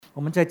我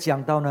们在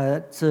讲到呢，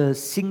这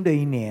新的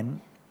一年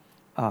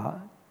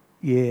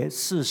也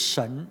是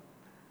神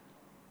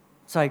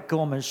在跟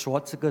我们说，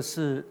这个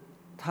是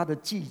他的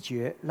季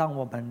节，让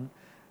我们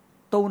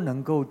都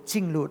能够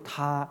进入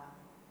他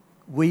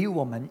为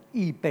我们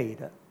预备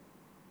的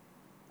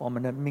我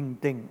们的命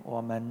定，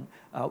我们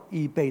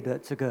预备的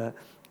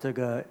这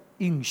个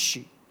应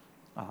许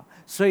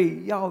所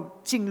以要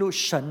进入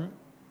神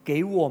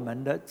给我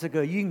们的这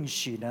个应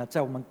许呢，在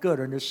我们个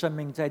人的生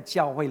命，在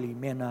教会里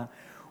面呢，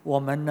我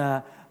们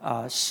呢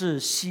是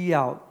需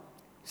要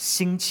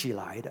兴起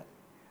来的。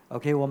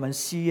OK， 我们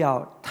需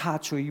要踏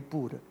出一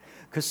步的。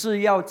可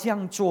是要这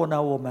样做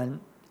呢，我们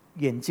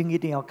眼睛一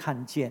定要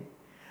看见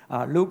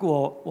如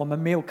果我们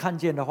没有看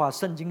见的话，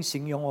圣经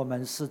形容我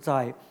们是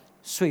在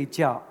睡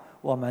觉，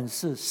我们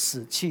是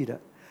死气的。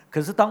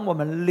可是当我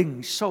们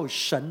领受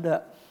神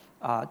的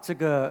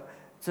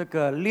这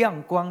个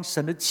亮光，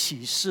神的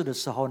启示的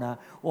时候呢，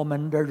我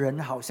们的人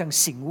好像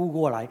醒悟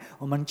过来，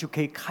我们就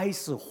可以开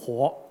始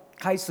活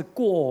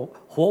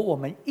我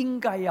们应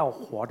该要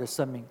活的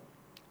生命。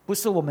不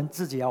是我们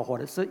自己要活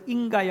的，是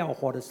应该要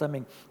活的生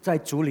命，在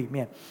主里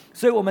面。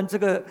所以我们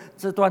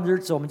这段日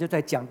子，我们就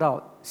在讲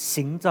到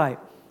行在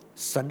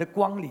神的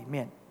光里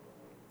面。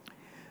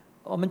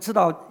我们知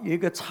道有一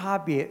个差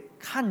别，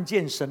看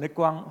见神的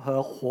光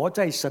和活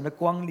在神的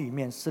光里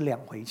面是两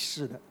回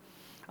事的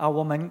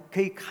我们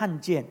可以看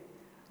见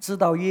知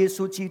道耶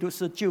稣基督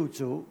是救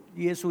主，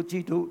耶稣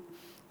基督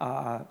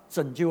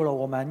拯救了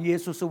我们，耶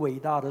稣是伟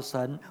大的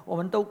神，我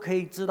们都可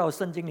以知道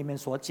圣经里面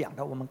所讲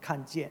的，我们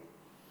看见。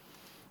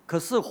可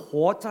是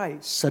活在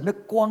神的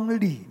光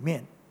里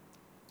面，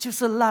就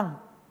是让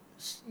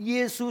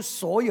耶稣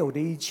所有的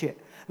一切，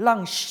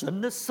让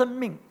神的生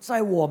命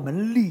在我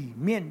们里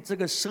面，这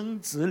个生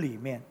子里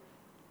面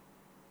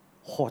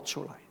活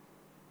出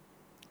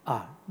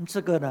来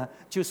这个呢，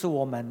就是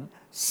我们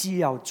需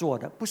要做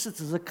的，不是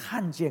只是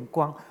看见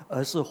光，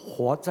而是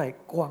活在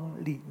光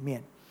里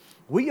面。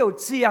唯有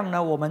这样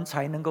呢，我们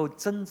才能够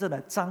真正的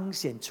彰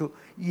显出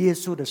耶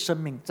稣的生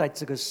命在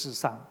这个世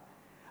上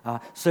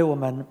所以我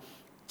们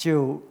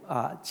就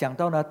讲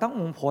到呢，当我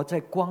们活在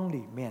光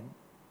里面，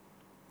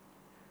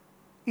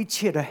一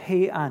切的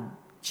黑暗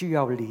就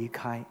要离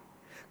开。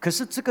可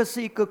是这个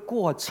是一个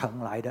过程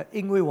来的，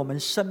因为我们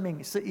生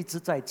命是一直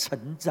在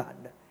成长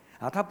的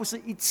它不是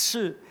一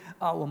次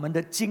我们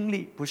的经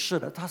历，不是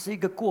的，它是一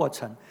个过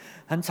程。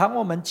很常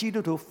我们基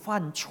督徒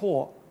犯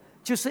错，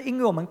就是因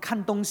为我们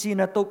看东西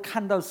呢，都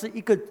看到是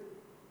一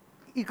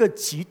个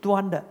极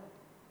端的。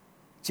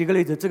举个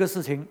例子，这个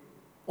事情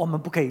我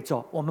们不可以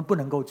做，我们不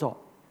能够做，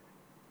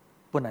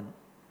不能。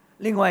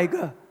另外一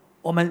个，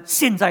我们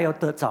现在要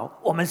得着，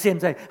我们现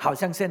在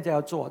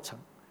要做成。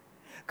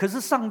可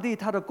是上帝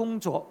他的工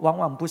作往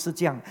往不是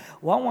这样，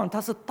往往他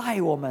是带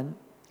我们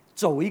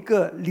走一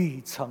个旅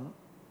程。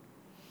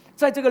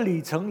在这个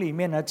旅程里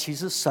面呢，其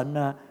实神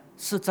呢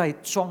是在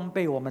装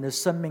备我们的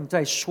生命，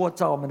在塑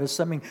造我们的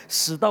生命，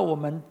使到我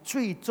们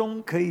最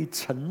终可以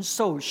承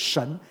受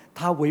神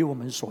他为我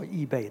们所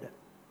预备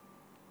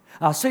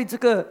的所以这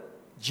个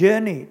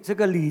journey 这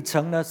个旅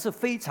程呢是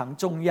非常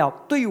重要，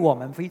对我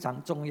们非常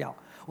重要，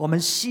我们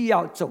需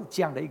要走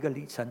这样的一个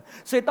旅程。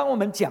所以当我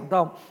们讲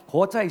到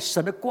活在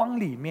神的光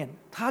里面，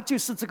它就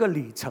是这个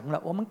旅程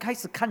了。我们开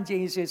始看见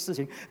一些事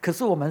情，可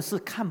是我们是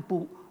看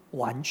不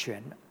完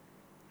全的。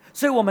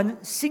所以我们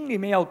心里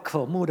面要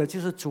渴慕的就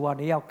是主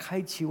你要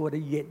开启我的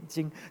眼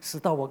睛，使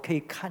到我可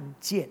以看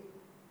见。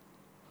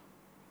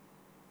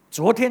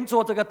昨天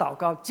做这个祷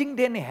告，今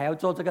天你还要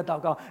做这个祷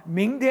告，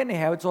明天你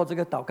还要做这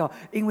个祷告，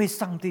因为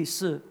上帝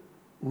是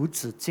无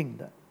止境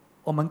的，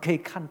我们可以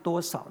看多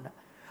少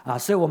呢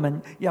所以我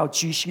们要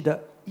继续的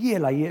越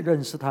来越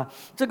认识他。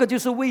这个就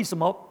是为什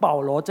么保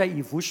罗在以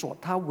弗所，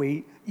他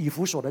为以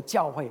弗所的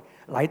教会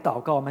来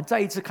祷告。我们再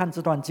一次看这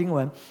段经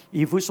文，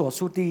以弗所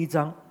书第1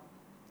章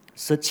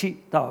17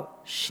到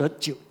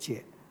19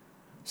节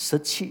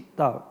，17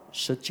到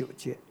19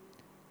节。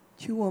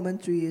求我们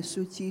主耶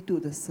稣基督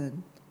的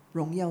神，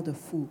荣耀的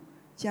父，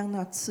将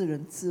那赐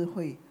人智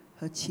慧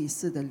和启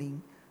示的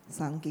灵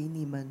赏给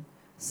你们，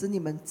使你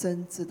们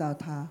真知道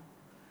他，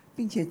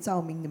并且照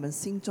明你们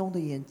心中的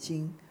眼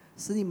睛，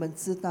使你们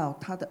知道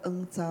他的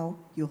恩召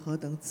有何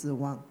等指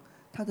望，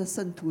他的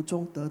圣徒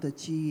中得的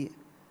基业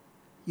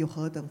有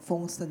何等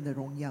丰盛的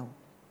荣耀，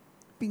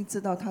并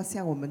知道他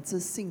向我们这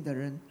信的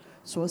人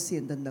所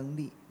显的能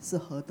力是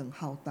何等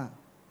浩大。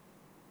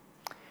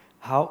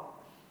好，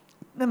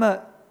那么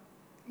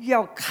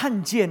要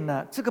看见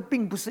呢，这个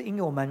并不是因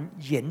为我们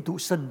研读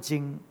圣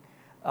经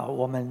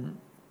我们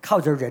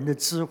靠着人的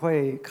智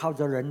慧，靠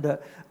着人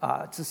的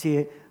这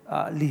些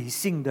理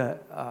性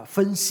的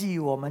分析，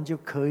我们就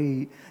可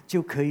以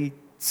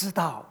知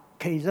道，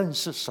可以认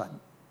识神。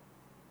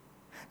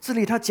这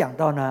里他讲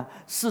到呢，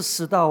是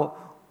使到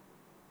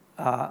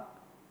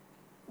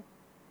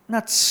那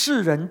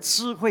赐人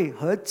智慧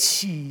和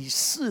启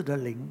示的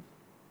灵，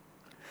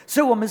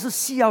所以我们是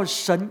需要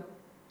神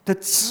的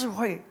智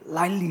慧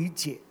来理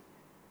解，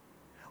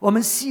我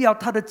们需要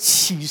他的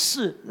启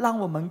示，让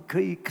我们可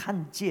以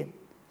看见。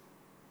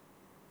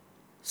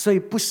所以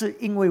不是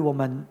因为我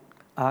们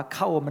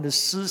靠我们的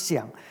思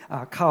想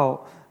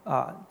靠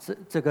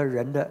这个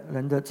人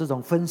的这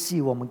种分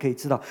析，我们可以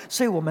知道。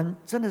所以我们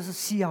真的是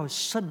需要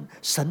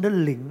神的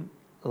灵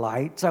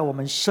来在我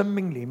们生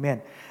命里面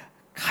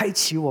开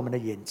启我们的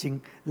眼睛，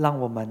让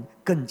我们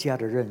更加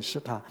的认识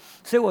他。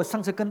所以我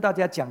上次跟大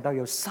家讲到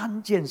有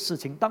3件事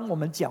情，当我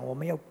们讲我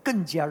们要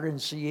更加认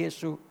识耶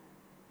稣，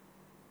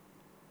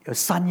有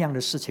3样的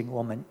事情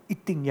我们一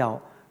定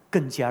要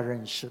更加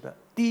认识的。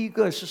第一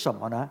个是什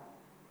么呢？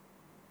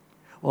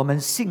我们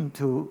信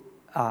徒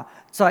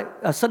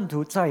圣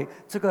徒在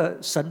这个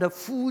神的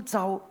呼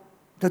召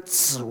的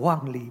指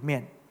望里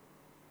面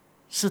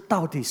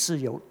到底是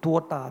有多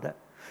大的。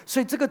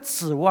所以这个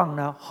指望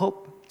呢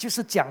hope 就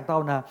是讲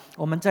到呢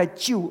我们在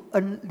救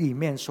恩里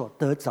面所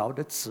得着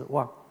的指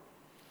望。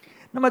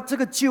那么这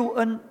个救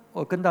恩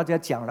我跟大家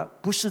讲了，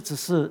不是只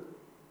是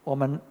我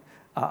们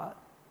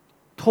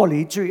脱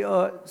离罪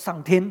恶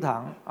上天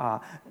堂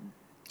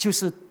就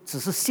是只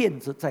是限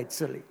制在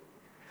这里。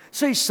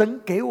所以神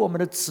给我们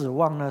的指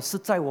望呢，是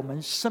在我们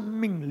生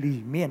命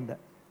里面的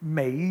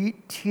每一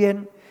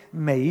天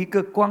每一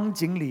个光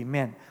景里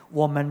面，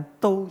我们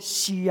都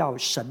需要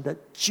神的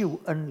救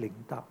恩临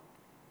到，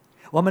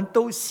我们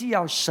都需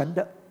要神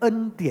的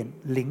恩典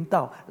临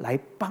到来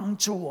帮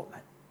助我们，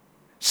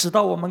使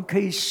到我们可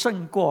以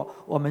胜过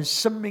我们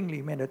生命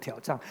里面的挑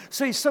战。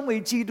所以身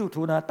为基督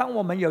徒呢，当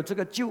我们有这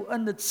个救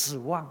恩的指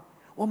望，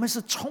我们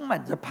是充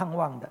满着盼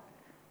望的。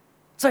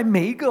在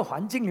每一个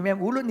环境里面，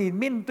无论你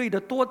面对的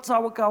多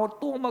糟糕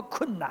多么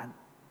困难，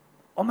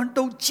我们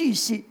都继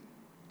续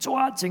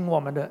抓紧我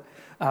们的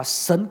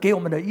神给我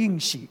们的应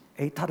许，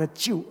他的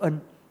救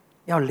恩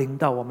要临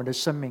到我们的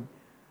生命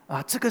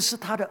这个是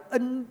他的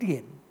恩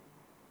典，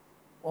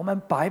我们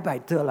白白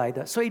得来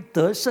的。所以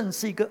得胜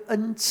是一个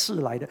恩赐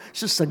来的，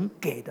是神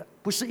给的，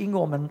不是因为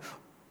我们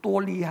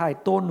多厉害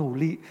多努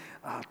力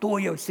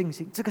多有信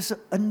心，这个是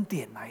恩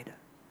典来的，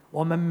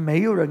我们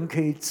没有人可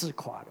以自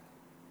夸的。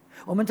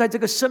我们在这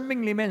个生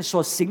命里面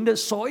所行的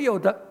所有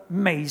的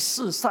美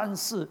事善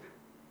事，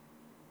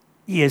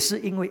也是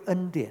因为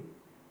恩典，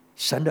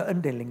神的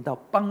恩典临到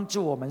帮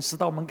助我们，使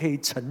到我们可以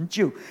成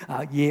就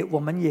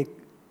我们也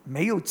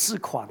没有自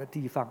夸的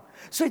地方。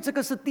所以这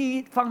个是第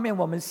一方面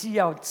我们需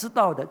要知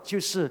道的，就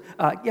是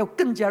要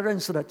更加认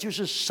识的，就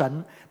是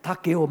神他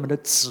给我们的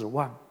指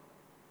望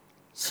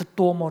是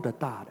多么的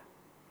大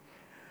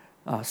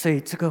的所以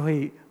这个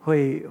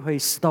会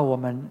使到我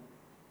们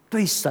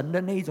对神的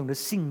那一种的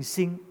信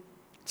心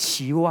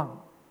期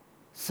望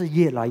是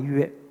越来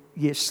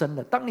越深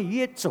的。当你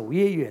越走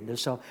越远的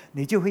时候，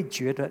你就会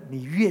觉得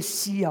你越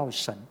需要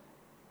神，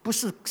不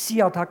是需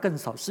要他更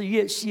少，是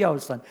越需要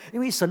神。因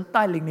为神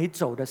带领你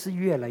走的是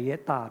越来越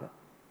大的，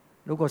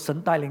如果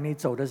神带领你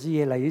走的是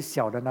越来越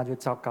小的，那就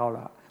糟糕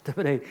了，对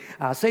不对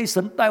所以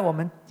神带我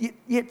们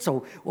越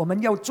走，我们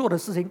要做的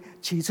事情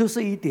起初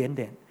是一点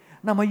点，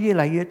那么越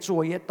来越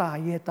做越大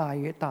越大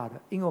越大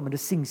的，因为我们的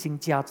信心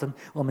加增，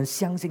我们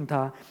相信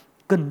他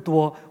更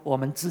多，我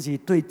们自己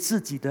对自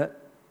己的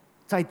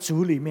在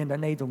主里面的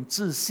那种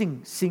自信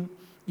心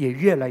也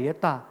越来越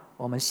大，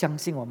我们相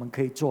信我们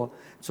可以做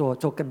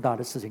更大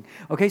的事情。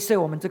 OK， 所以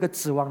我们这个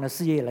指望呢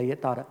是越来越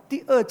大的。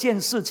第二件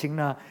事情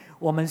呢，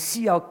我们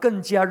需要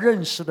更加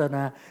认识的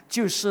呢，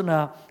就是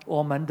呢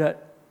我们的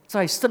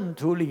在圣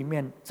徒里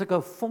面这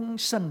个丰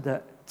盛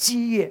的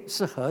基业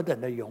是何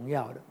等的荣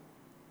耀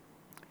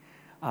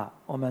的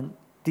我们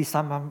第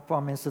3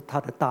方面是他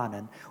的大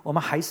能，我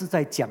们还是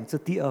在讲这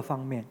第2方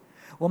面。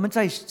我们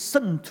在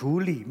圣徒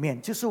里面，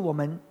就是我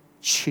们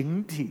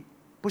群体，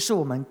不是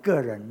我们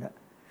个人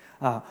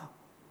的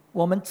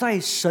我们在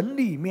神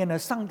里面呢，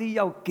上帝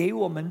要给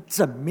我们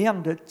怎么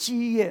样的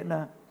基业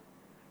呢？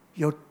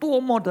有多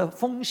么的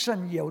丰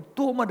盛，有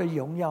多么的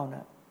荣耀呢？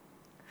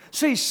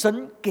所以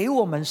神给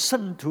我们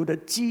圣徒的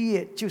基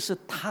业就是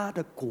他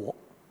的国，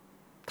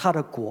他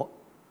的国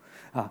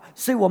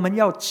所以我们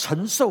要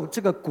承受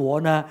这个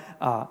国呢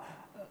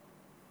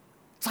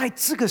在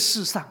这个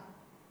世上，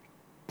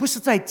不是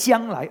在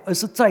将来，而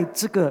是在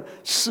这个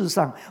世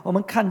上。我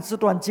们看这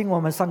段经，我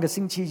们上个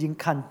星期已经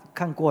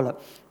看过了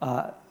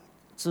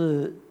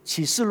是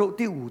启示录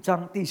第5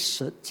章第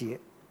10节。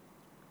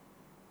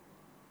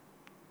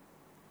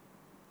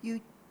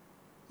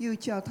又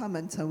叫他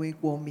们成为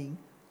国民，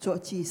做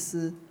祭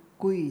司，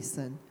归于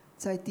神，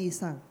在地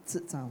上执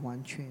掌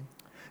完全。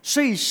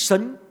所以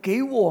神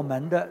给我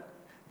们的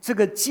这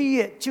个基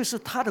业就是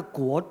他的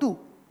国度，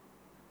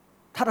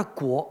他的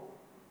国。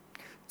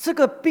这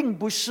个并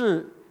不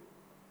是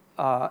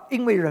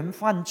因为人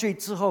犯罪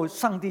之后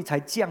上帝才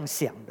这样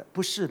想的，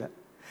不是的。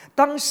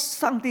当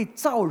上帝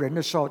造人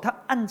的时候，他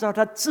按照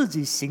他自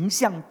己形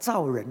象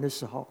造人的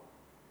时候，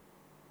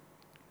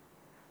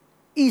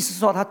意思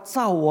说他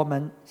造我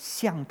们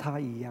像他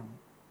一样，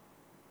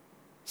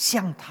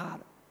像他的，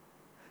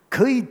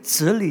可以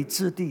治理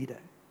之地的。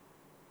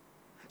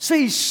所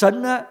以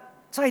神呢，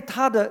在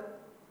他的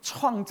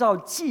创造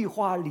计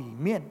划里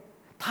面，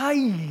他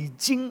已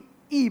经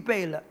预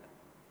备了，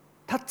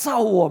他造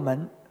我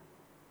们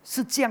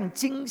是这样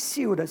精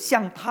秀的，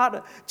像他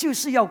的，就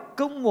是要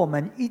跟我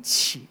们一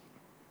起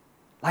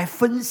来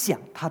分享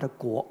他的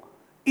国，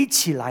一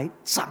起来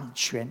掌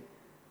权，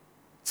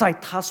在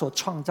他所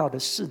创造的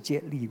世界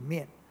里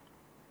面。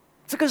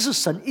这个是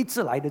神一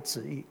直来的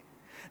旨意。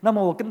那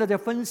么我跟大家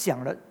分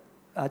享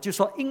了，就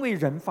说因为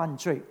人犯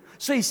罪，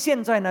所以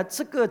现在呢，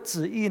这个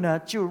旨意呢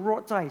就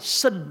落在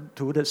圣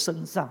徒的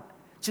身上，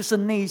就是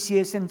那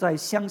些现在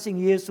相信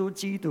耶稣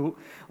基督，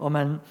我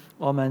们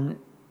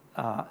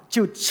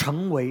就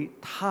成为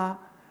他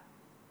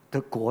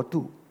的国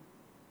度。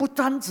不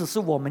单只是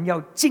我们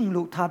要进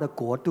入他的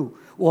国度，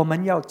我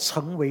们要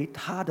成为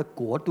他的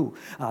国度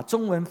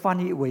中文翻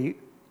译为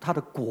他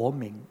的国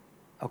民。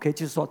OK，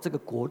 就是说这个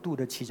国度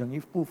的其中一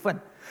部分，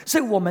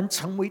所以我们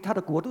成为他的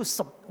国度，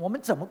我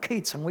们怎么可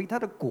以成为他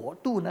的国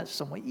度呢？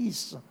什么意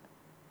思？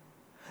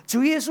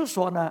主耶稣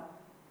说呢，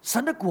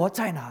神的国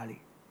在哪里？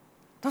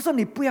他说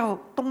你不要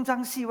东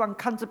张西望，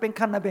看这边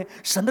看那边，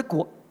神的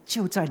国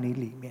就在你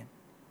里面，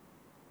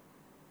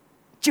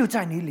就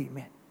在你里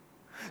面。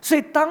所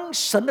以当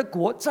神的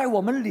国在我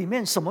们里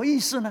面，什么意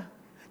思呢？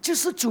就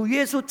是主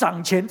耶稣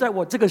掌权在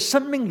我这个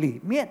生命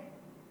里面。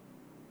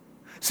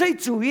所以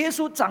主耶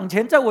稣掌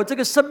权在我这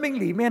个生命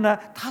里面呢，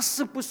他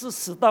是不是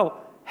使到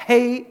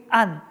黑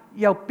暗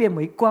要变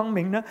为光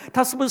明呢？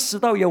他是不是使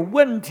到有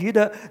问题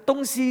的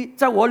东西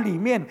在我里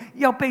面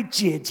要被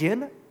解决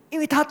呢？因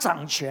为他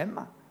掌权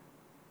嘛。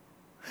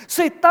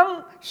所以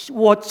当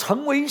我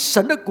成为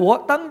神的国，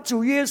当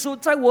主耶稣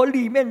在我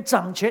里面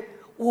掌权，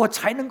我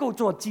才能够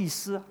做祭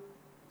司。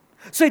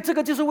所以这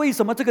个就是为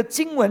什么这个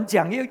经文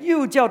讲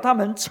又叫他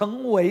们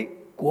成为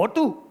国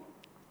度，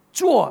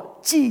做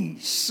祭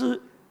司，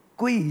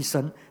归于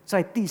神，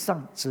在地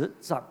上执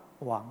掌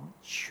王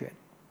权。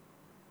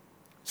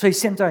所以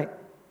现在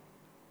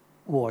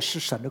我是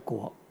神的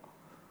国，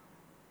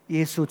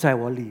耶稣在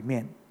我里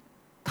面，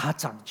他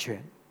掌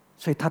权，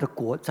所以他的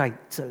国在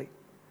这里。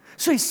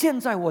所以现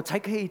在我才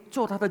可以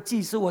做他的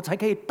祭司，我才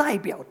可以代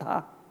表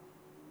他，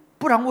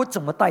不然我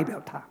怎么代表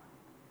他？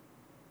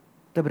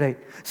对不对？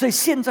所以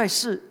现在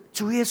是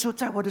主耶稣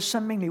在我的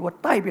生命里，我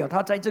代表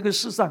他在这个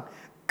世上，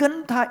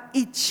跟他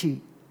一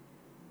起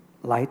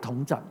来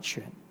同掌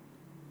权。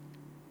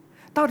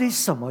到底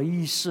什么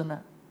意思呢？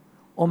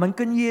我们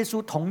跟耶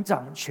稣同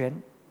掌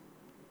权，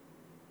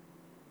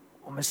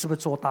我们是不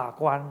是做大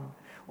官？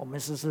我们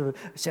是不是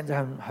现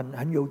在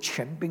很有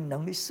权柄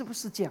能力？是不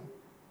是这样？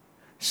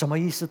什么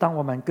意思？当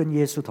我们跟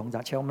耶稣同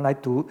掌权，我们来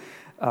读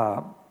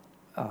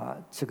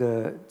这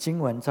个经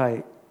文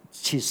在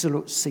启示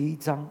录11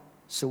章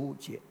15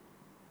节。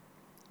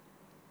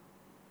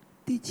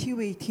第7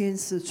位天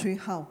使吹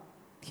号，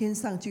天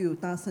上就有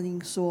大声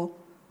音说：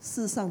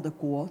世上的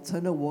国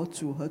成了我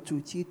主和主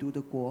基督的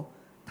国，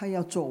他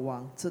要做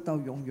王，直到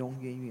永永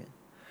远远。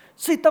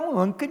所以当我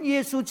们跟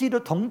耶稣基督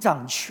同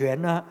掌权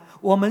呢，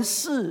我们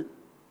是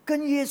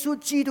跟耶稣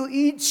基督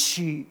一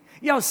起，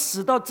要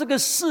使到这个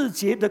世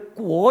界的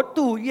国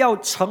度要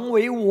成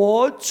为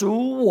我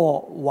主我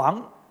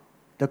王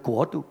的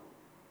国度。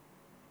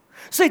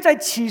所以在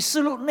启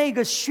示录那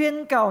个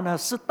宣告呢，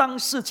是当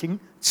事情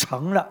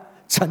成了，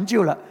成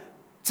就了，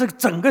这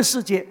整个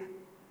世界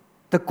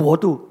的国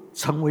度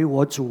成为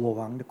我主我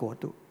王的国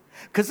度。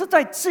可是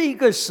在这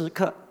个时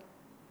刻，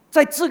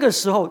在这个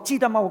时候，记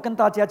得吗？我跟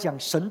大家讲，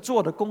神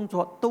做的工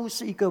作都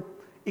是一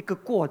个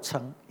过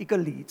程，一个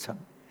里程。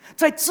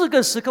在这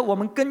个时刻，我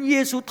们跟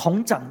耶稣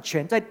同掌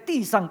权，在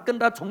地上跟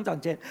他同掌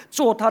权，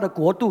做他的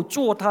国度，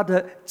做他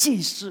的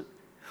祭司。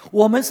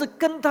我们是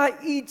跟他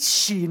一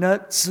起呢，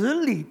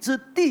治理之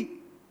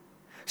地，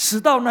使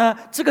到呢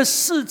这个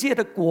世界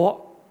的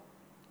国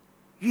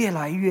越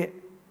来越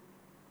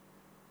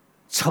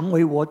成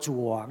为我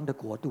主王的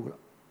国度了。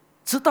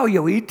直到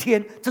有一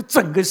天，这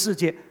整个世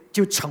界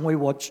就成为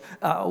我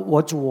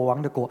主我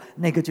王的国，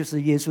那个就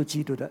是耶稣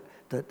基督的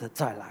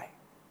再来。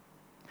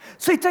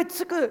所以在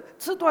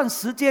这段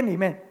时间里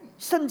面，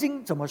圣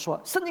经怎么说？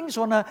圣经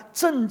说呢，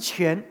政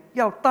权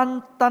要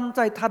担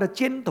在他的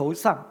肩头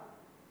上，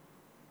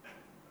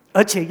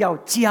而且要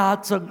加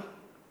增。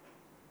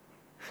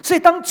所以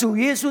当主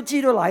耶稣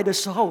基督来的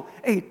时候，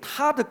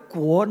他的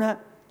国呢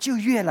就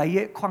越来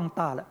越扩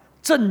大了，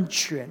政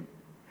权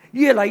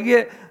越来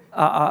越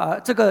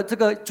这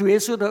个主耶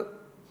稣的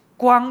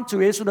光，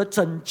主耶稣的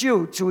拯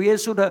救，主耶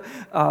稣的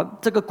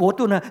这个国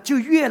度呢，就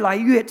越来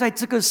越在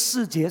这个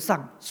世界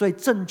上，所以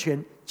政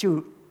权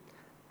就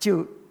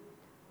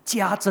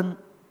加增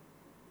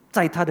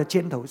在他的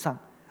肩头上，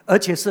而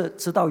且是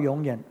直到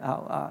永远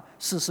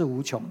世事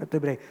无穷的，对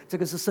不对？这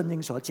个是圣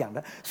经所讲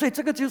的，所以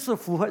这个就是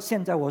符合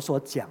现在我所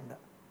讲的。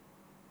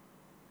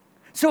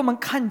所以我们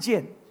看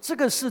见这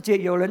个世界，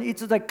有人一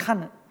直在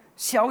看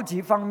消极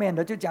方面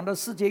的，就讲到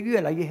世界越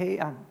来越黑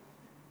暗。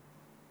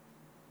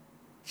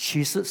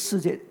其实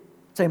世界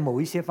在某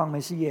一些方面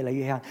是越来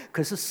越黑暗，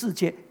可是世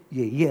界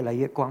也越来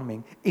越光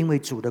明，因为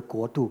主的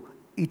国度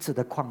一直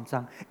的扩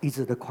张，一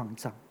直的扩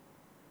张。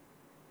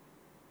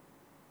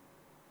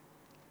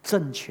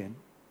政权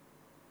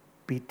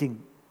必定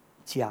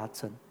加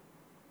增。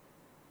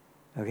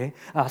OK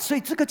所以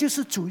这个就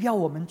是主要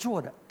我们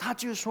做的。他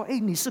就是说，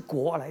你是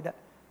国来的，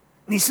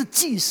你是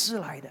祭司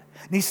来的，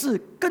你是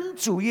跟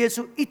主耶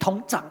稣一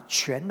同掌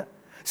权的。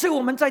所以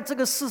我们在这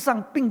个世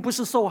上并不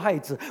是受害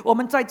者，我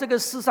们在这个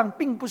世上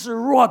并不是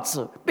弱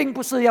者，并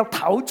不是要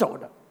逃走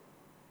的。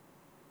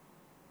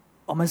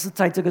我们是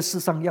在这个世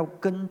上要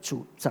跟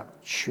主掌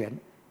权，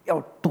要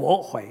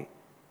夺回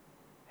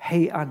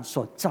黑暗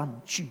所占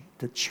据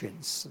的权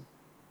势。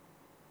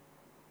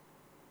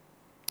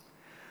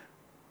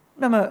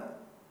那么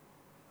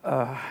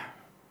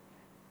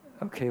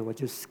OK， 我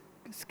就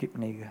skip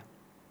那个。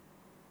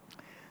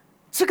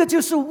这个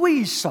就是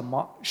为什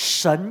么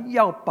神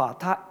要把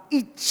他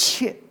一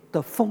切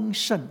的丰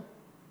盛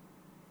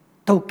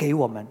都给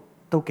我们，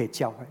都给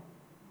教会，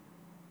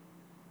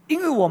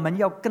因为我们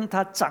要跟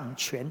他掌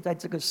权在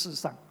这个世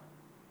上。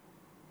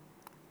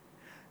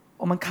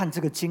我们看这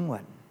个经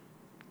文，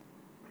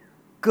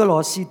歌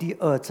罗西第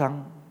2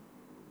章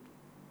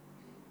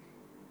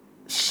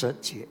10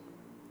节，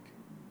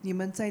你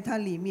们在他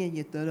里面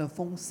也得了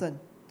丰盛，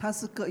他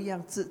是各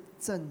样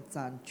正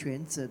掌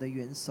权者的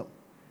元首。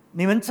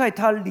你们在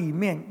他里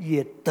面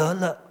也得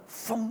了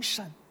丰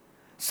盛，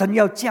神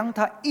要将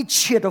他一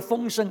切的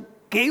丰盛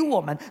给我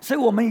们，所以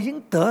我们已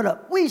经得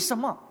了。为什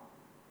么？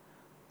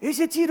有一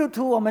些基督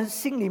徒我们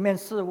心里面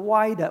是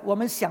歪的，我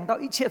们想到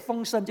一切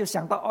丰盛就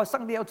想到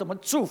上帝要怎么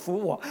祝福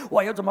我，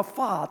我要怎么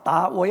发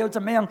达，我要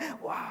怎么样，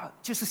哇，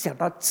就是想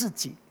到自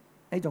己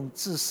那种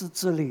自私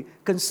自利，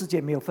跟世界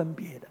没有分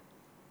别的。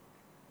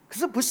可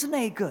是不是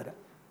那一个的，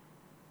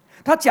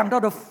他讲到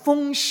的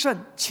丰盛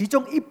其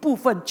中一部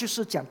分就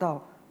是讲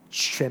到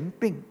权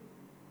柄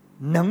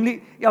能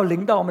力要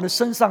临到我们的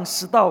身上，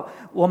使到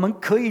我们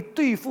可以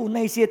对付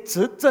那些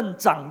执政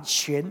掌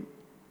权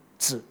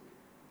者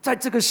在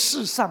这个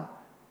世上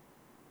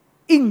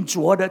硬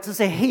着的这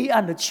些黑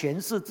暗的权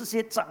势，这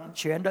些掌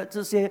权的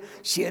这些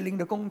邪灵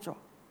的工作。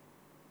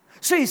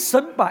所以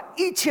神把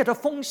一切的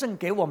丰盛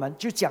给我们，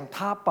就讲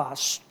他把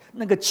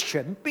那个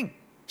权柄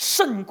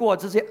胜过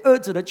这些儿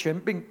子的权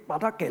柄把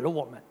它给了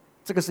我们，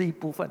这个是一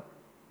部分。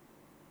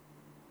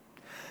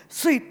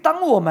所以当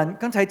我们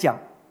刚才讲，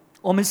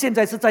我们现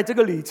在是在这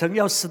个里程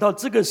要使到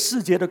这个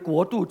世界的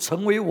国度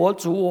成为我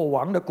主我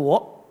王的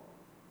国。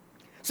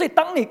所以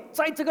当你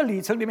在这个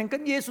里程里面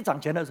跟耶稣掌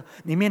权的时候，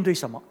你面对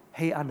什么？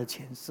黑暗的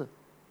权势，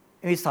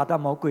因为撒旦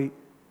魔鬼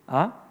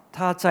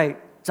他在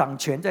掌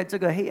权在这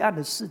个黑暗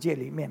的世界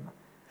里面嘛。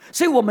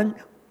所以我们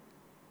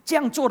这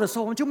样做的时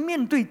候，我们就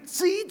面对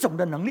这一种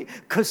的能力。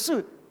可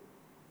是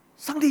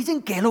上帝已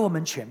经给了我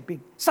们权柄，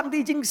上帝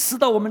已经使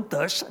到我们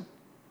得胜。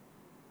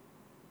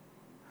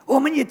我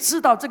们也知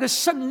道这个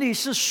胜利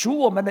是属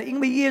我们的，因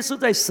为耶稣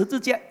在十字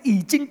架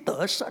已经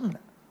得胜了。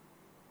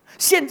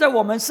现在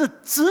我们是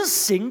执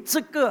行这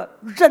个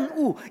任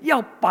务，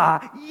要把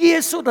耶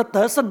稣的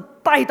得胜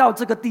带到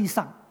这个地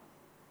上，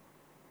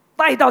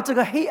带到这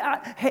个黑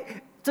暗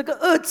这个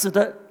恶子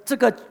的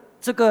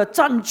这个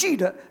占据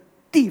的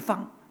地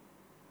方，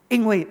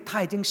因为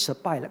他已经失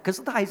败了，可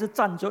是他还是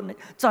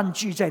占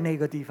据在那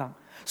个地方。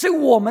所以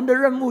我们的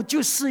任务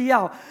就是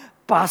要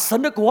把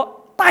神的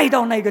国带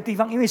到那个地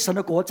方，因为神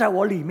的国在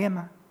我里面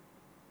嘛。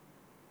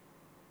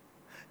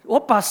我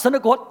把神的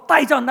国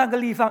带到那个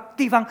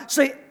地方，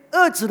所以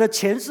恶子的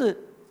权势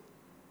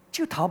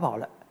就逃跑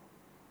了，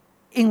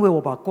因为我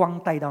把光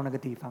带到那个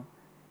地方，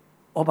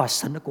我把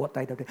神的国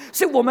带到这里。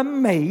所以我们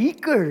每一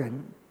个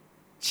人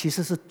其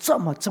实是这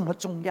么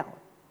重要，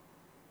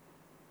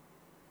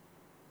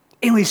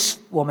因为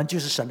我们就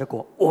是神的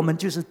国，我们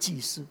就是祭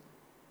司。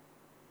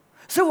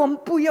所以我们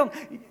不要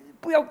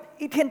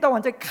一天到晚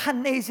在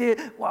看那些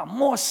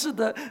末世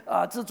的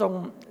这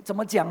种怎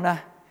么讲呢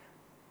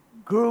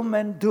？Gloom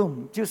and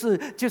doom，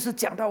 就是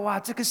讲到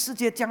这个世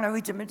界将来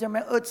会怎么样，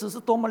恶子是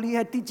多么厉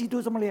害，敌基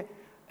督这么厉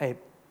害。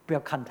不要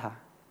看他，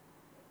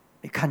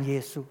你看耶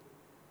稣，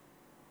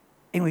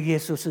因为耶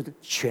稣是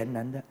全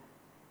能的，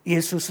耶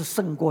稣是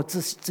胜过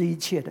这一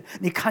切的，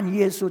你看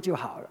耶稣就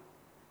好了。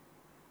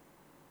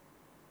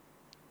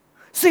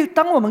所以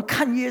当我们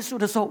看耶稣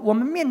的时候，我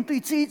们面对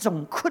这一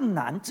种困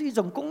难，这一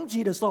种攻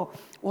击的时候，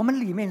我们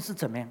里面是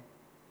怎么样？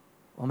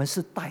我们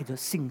是带着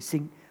信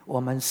心，我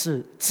们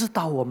是知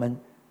道我们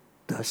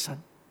得胜。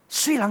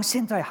虽然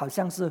现在好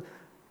像是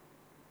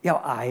要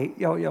挨，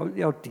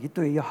要敌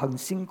对，要很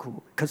辛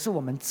苦，可是我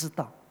们知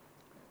道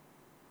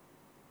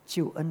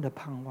救恩的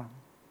盼望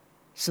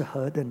是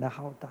何等的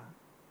浩大，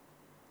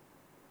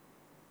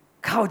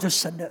靠着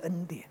神的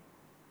恩典，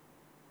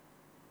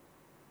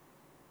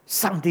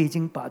上帝已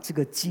经把这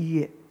个基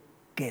业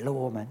给了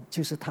我们，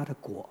就是他的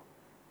国。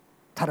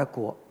他的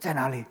国在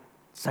哪里？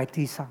在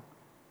地上，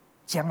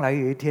将来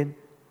有一天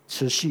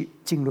持续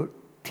进入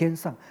天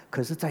上，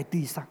可是在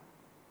地上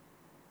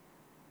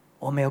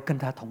我们要跟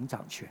他同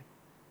掌权。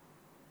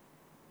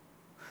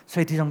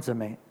所以弟兄姊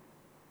妹，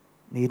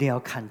你一定要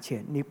看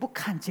见，你不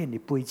看见你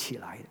不会起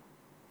来的，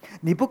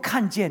你不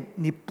看见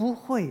你不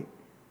会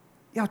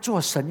要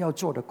做神要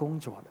做的工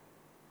作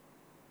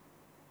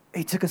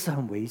的。这个是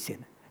很危险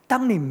的。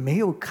当你没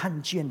有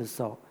看见的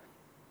时候，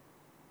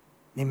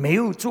你没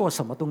有做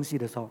什么东西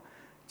的时候，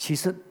其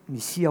实你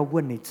需要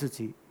问你自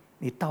己，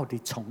你到底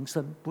重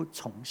生不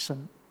重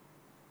生？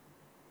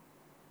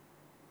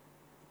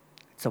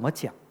怎么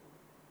讲？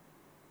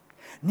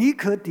尼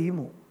可底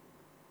母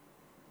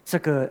这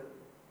个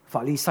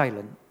法利赛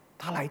人，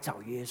他来找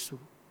耶稣。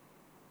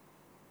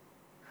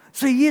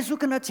所以耶稣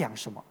跟他讲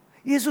什么？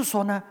耶稣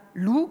说呢，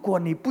如果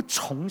你不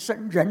重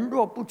生，人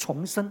若不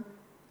重生，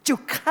就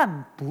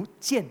看不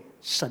见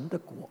神的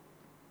国。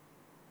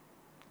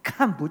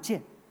看不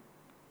见。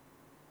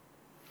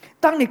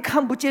当你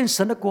看不见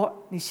神的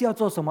国，你需要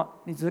做什么？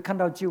你只是看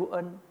到救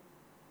恩，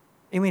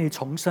因为你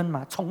重生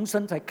嘛，重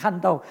生才看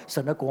到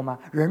神的国嘛。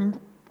人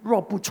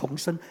若不重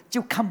生，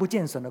就看不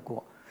见神的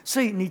国。所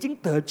以你已经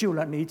得救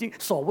了，你已经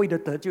所谓的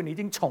得救，你已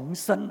经重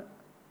生了。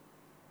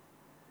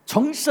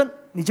重生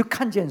你就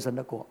看见神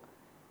的国。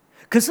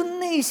可是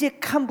那些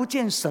看不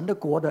见神的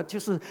国的，就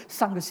是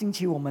上个星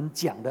期我们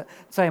讲的，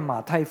在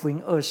马太福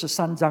音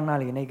23章那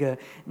里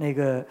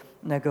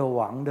那个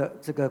王的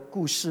这个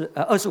故事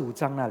，25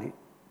章那里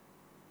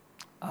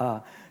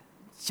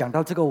讲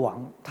到这个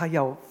王，他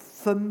要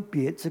分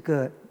别这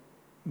个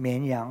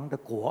绵羊的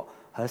国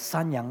和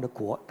山羊的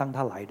国，当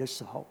他来的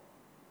时候。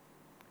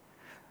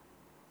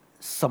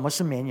什么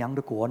是绵羊的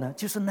国呢？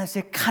就是那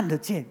些看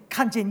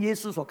见耶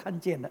稣所看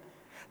见的，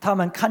他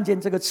们看见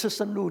这个赤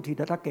身露体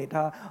的，他给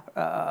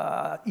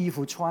他衣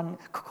服穿，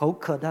口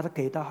渴的他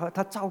给他喝，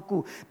他照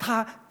顾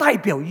他，代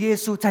表耶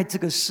稣在这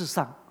个世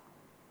上，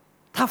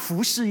他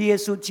服侍耶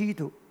稣基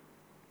督，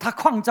他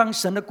扩张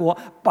神的国，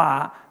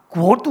把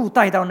国度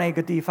带到那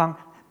个地方，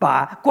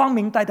把光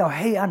明带到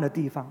黑暗的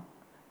地方，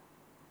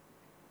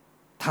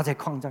他在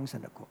扩张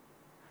神的国。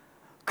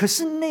可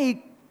是那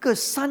个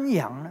山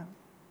羊呢？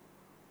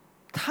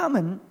他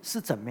们是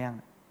怎么样？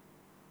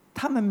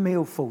他们没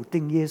有否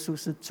定耶稣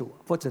是主，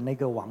或者那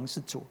个王是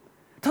主。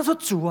他说：“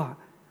主啊，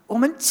我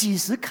们几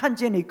时看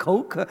见你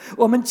口渴？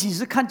我们几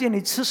时看见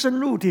你赤身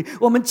露体？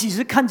我们几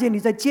时看见你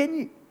在监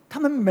狱？”他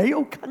们没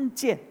有看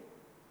见。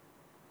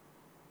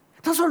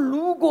他说：“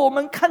如果我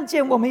们看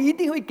见，我们一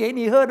定会给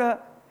你喝的，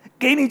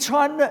给你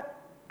穿的。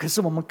可是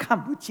我们看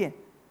不见。”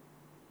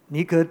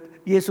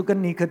耶稣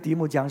跟尼哥底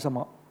母讲什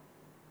么？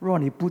若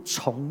你不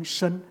重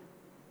生，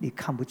你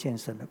看不见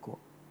神的国。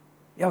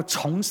要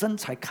重生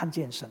才看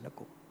见神的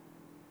国。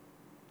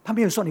他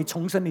没有说你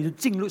重生你就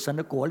进入神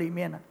的国里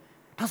面了，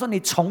他说你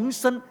重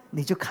生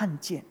你就看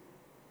见。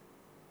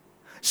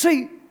所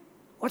以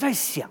我在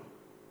想，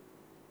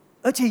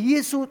而且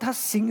耶稣他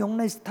形容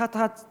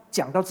他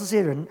讲到这些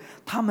人，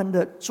他们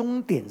的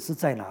终点是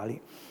在哪里？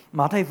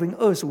马太福音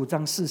25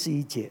章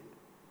41节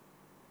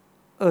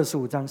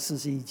，25章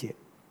41节，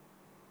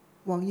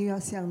王又要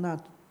向那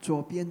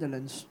左边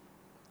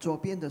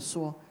的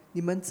说：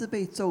你们自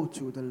被咒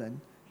诅的人，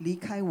离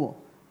开我，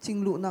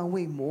进入那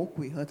位魔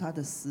鬼和他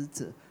的使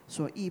者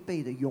所预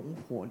备的永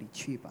火里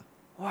去吧。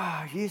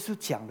哇，耶稣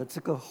讲的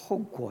这个后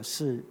果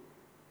是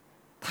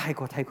太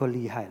过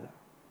厉害了。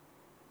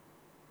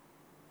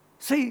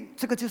所以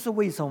这个就是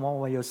为什么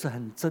我有时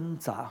很挣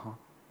扎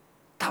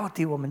到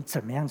底我们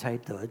怎么样才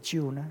得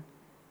救呢？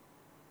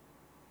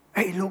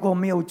如果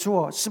没有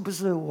做，是不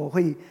是我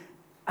会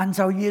按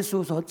照耶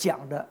稣所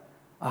讲的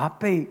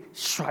被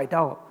甩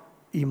到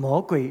以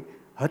魔鬼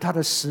和他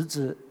的使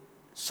者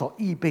所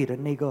预备的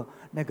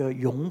那个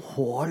永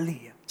火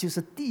里，就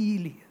是地狱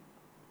里。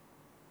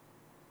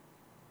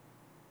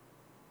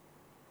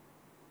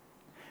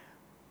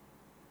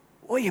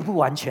我也不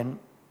完全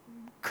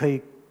可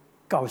以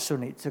告诉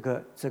你这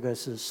个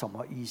是什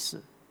么意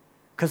思。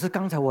可是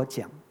刚才我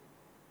讲，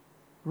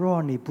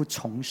若你不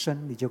重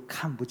生，你就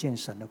看不见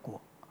神的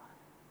国。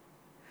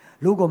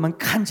如果我们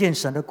看见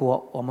神的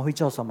国，我们会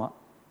做什么？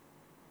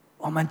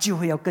我们就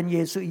会要跟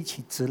耶稣一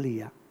起治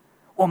理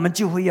我们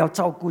就会要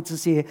照顾这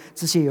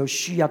些有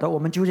需要的，我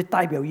们就会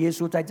代表耶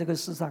稣在这个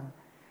世上。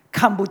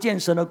看不见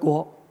神的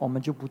国，我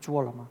们就不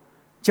做了吗？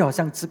就好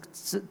像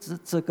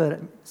这个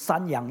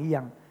山羊一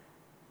样，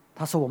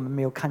他说我们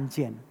没有看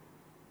见。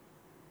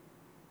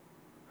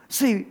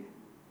所以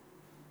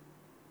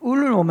无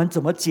论我们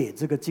怎么解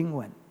这个经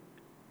文，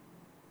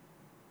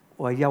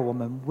我要我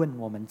们问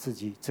我们自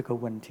己这个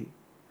问题：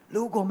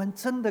如果我们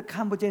真的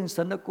看不见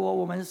神的国，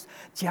我们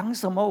讲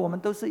什么我们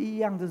都是一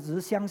样的，只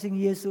是相信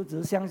耶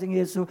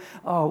稣，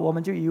我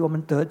们就以为我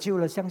们得救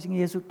了，相信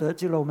耶稣得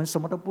救了，我们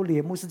什么都不理，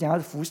牧师讲要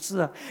服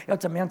侍要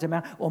怎么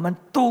样，我们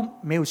都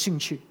没有兴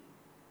趣。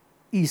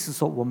意思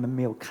说我们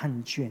没有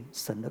看见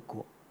神的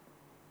国。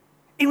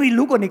因为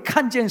如果你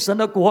看见神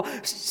的国，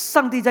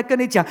上帝在跟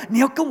你讲，你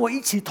要跟我一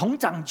起同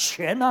掌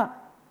权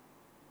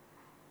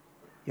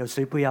有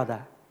谁不要的？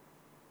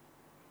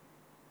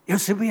有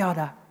谁不要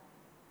的？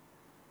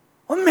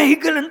我们每一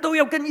个人都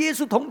要跟耶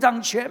稣同掌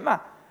权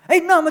嘛。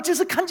那么就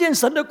是看见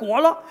神的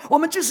国了。我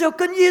们就是要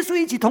跟耶稣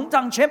一起同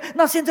掌权。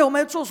那现在我们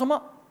要做什么？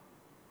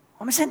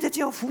我们现在就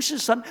要服侍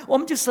神，我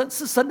们就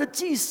是神的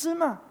祭司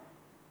嘛。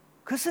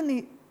可是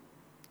你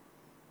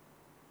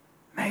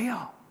没有，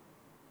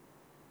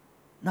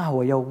那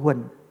我要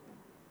问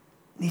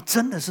你，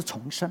真的是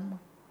重生吗？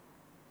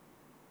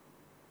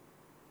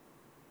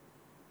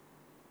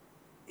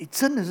你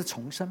真的是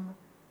重生吗？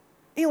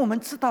因为我们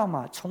知道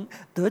嘛，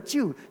得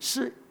救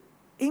是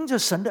因着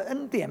神的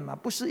恩典嘛，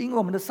不是因为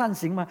我们的善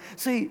行嘛。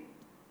所以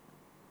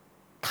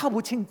套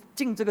不进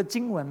这个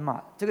经文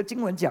嘛。这个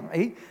经文讲，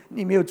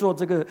你没有做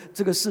这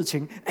个事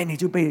情，你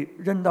就被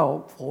扔到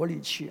火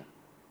里去啊。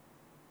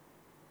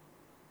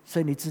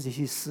所以你自己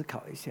去思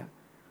考一下，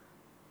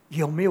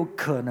有没有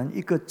可能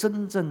一个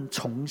真正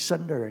重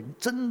生的人，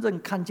真正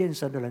看见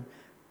神的人，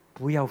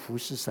不要服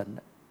侍神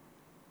的？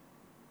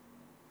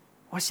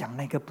我想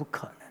那个不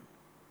可能，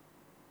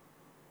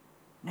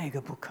那个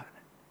不可能。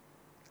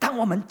当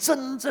我们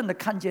真正的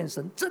看见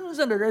神，真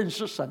正的认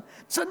识神，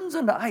真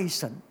正的爱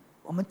神，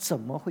我们怎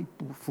么会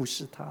不服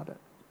侍他的？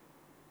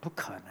不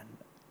可能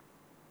的。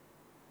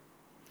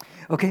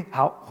OK，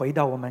 好，回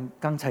到我们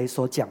刚才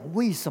所讲，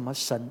为什么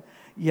神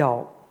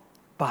要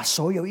把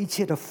所有一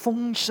切的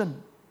丰盛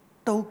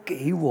都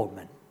给我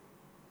们？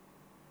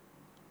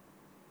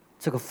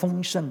这个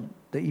丰盛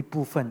的一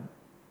部分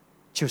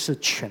就是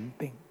权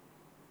柄，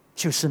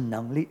就是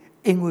能力，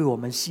因为我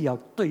们需要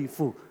对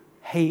付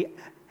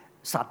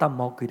撒旦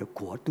魔鬼的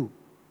国度。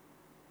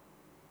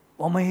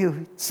我们有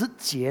直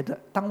接的，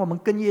当我们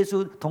跟耶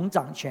稣同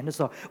掌权的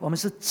时候，我们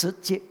是直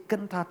接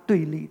跟他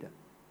对立的。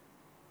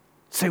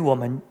所以我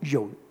们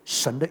有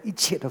神的一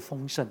切的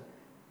丰盛，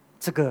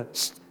这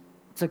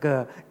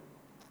个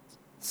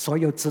所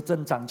有执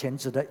政掌权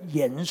者的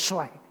元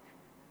帅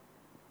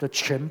的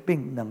权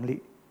柄能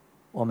力，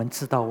我们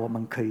知道我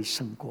们可以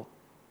胜过。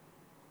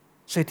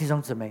所以弟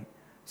兄姊妹，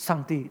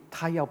上帝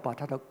他要把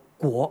他的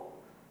国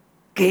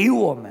给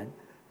我们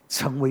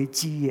成为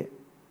基业，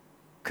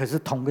可是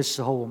同个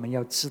时候我们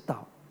要知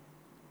道，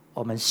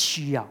我们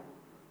需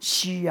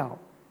要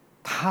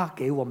他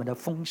给我们的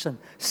丰盛，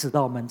使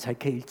到我们才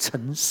可以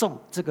承受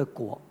这个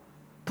国，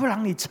不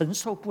然你承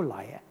受不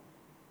来。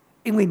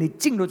因为你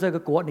进入这个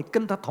国，你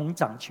跟他同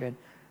掌权，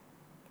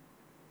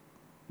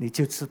你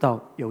就知道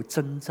有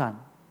征战，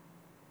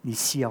你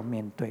需要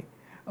面对。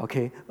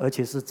OK， 而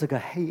且是这个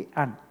黑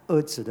暗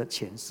儿子的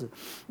权势。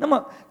那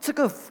么这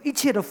个一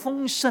切的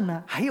丰盛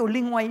呢，还有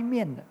另外一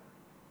面的，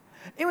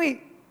因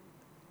为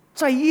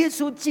在耶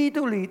稣基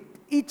督里，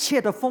一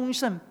切的丰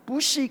盛不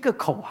是一个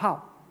口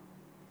号，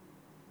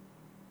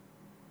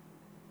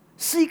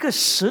是一个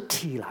实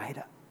体来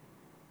的，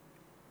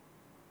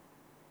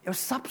有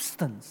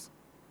substance，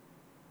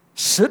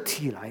 实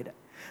体来的。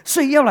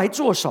所以要来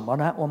做什么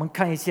呢？我们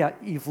看一下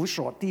以弗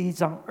所1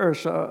章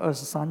22、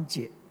23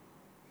节。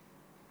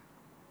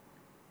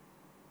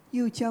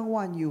又将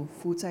万有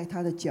伏在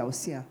他的脚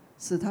下，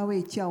使他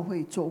为教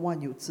会做万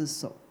有之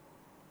首。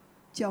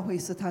教会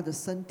是他的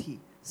身体，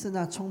是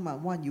那充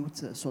满万有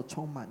者所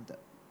充满的。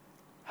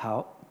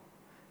好，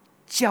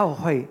教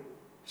会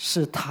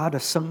是他的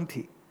身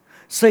体，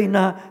所以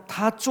呢，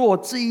他做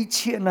这一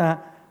切呢，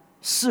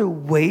是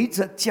围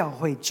着教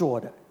会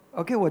做的。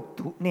OK， 我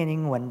念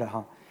英文的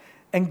哈。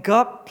And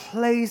God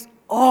placed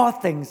all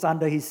things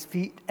under his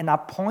feet and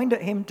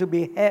appointed him to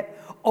be head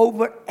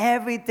over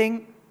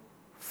everything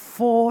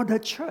for the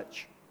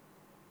church.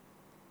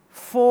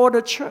 For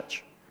the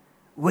church，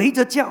 围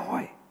着教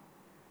会。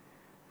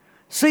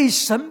所以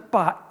神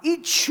把一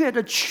切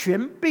的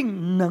权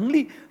柄能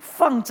力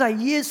放在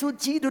耶稣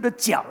基督的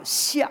脚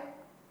下，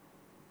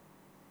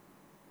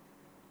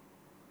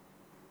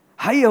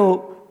还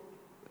有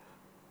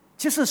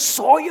就是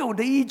所有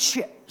的一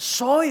切，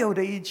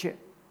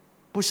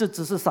不是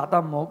只是撒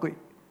旦魔鬼，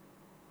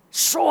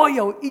所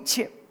有一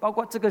切，包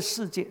括这个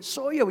世界，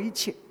所有一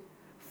切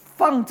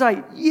放在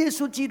耶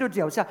稣基督的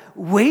脚下，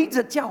围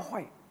着教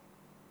会。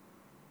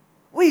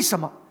为什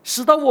么？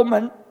使到我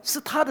们是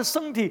他的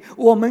身体，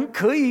我们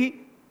可以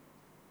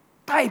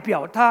代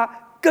表他，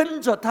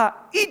跟着他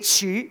一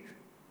起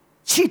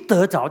去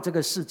得着这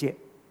个世界，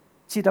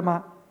记得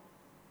吗？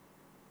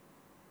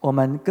我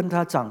们跟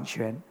他掌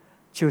权，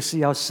就是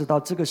要使到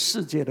这个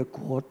世界的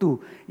国度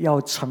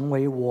要成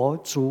为我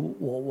主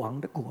我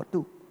王的国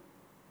度。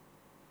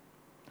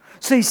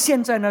所以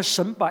现在呢，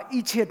神把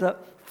一切的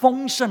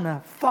丰盛呢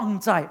放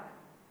在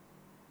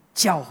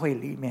教会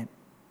里面，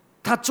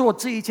他做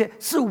这一切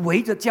是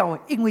围着教会，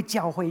因为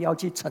教会要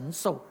去承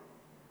受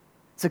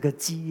这个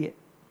基业，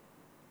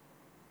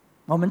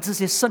我们这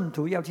些圣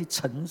徒要去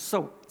承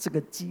受这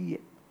个基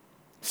业，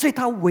所以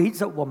他围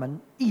着我们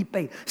预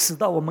备，使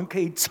到我们可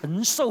以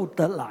承受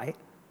得来。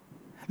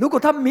如果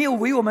他没有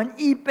为我们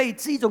预备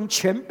这种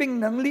权柄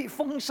能力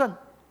丰盛，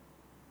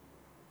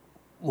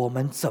我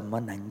们怎么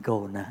能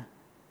够呢？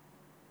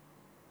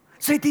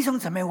所以弟兄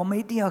姊妹，我们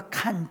一定要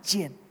看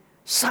见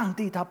上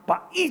帝他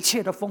把一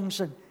切的丰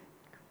盛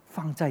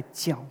放在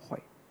教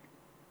会，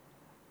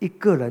一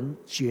个人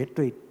绝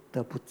对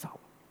得不着。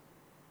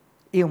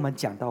因为我们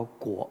讲到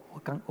国，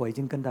我已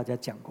经跟大家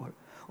讲过了，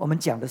我们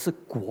讲的是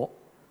国，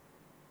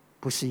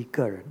不是一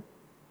个人。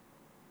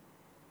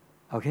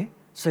OK，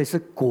 所以是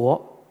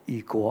国与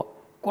国，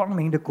光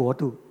明的国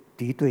度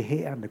敌对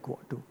黑暗的国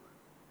度。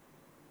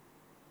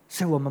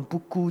所以我们不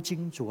孤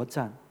军作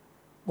战，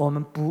我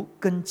们不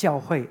跟教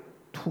会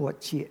脱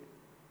节，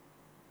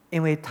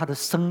因为他的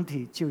身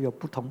体就有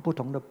不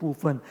同的部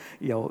分，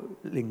有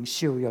领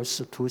袖，有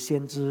使徒、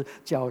先知、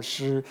教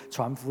师、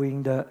传福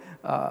音的，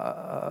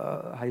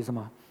还有什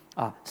么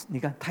啊？你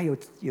看，他有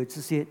这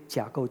些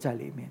架构在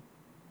里面。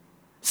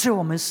所以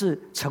我们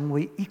是成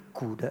为一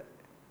股的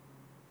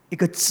一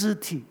个肢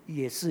体，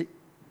也是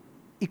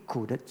一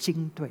股的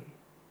军队，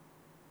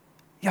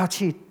要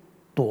去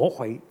夺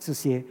回这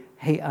些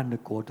黑暗的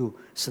国度，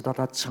使到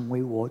它成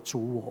为我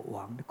主我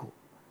王的国。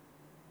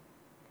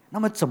那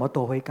么怎么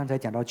夺回？刚才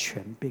讲到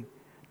权柄，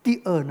第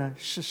二呢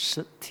是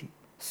实体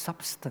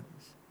substance。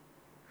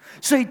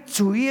所以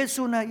主耶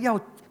稣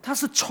呢，他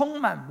是充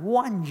满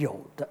万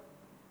有的。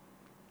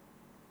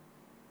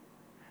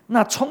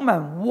那充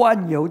满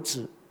万有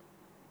指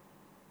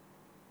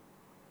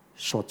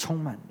所充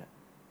满的，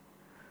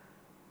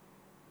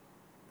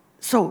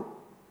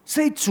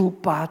所以主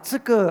把这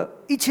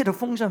个一切的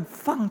丰盛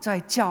放在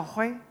教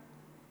会，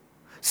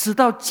使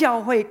到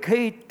教会可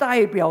以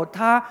代表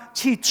他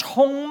去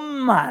充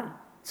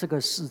满这个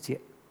世界。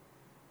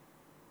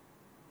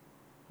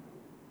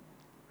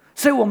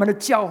所以我们的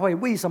教会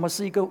为什么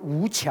是一个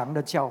无墙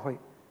的教会？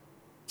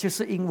就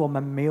是因为我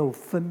们没有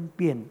分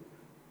辨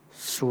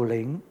属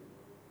灵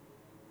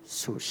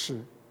属世，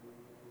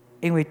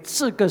因为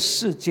这个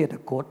世界的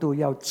国度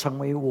要成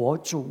为我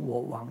主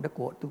我王的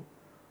国度，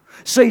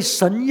所以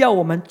神要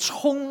我们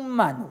充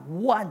满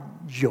万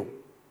有。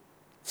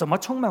怎么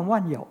充满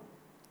万有？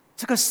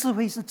这个社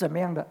会是怎么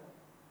样的？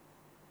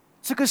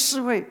这个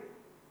社会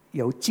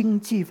有经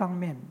济方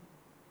面，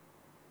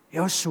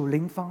有属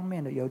灵方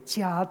面的，有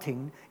家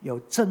庭，有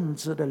政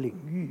治的领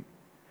域，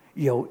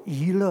有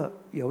娱乐，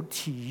有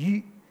体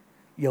育，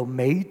有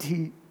媒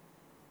体，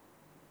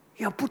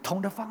有不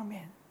同的方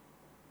面。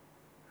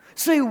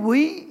所以唯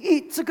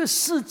一这个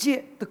世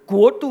界的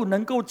国度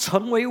能够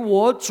成为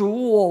我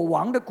主我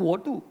王的国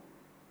度，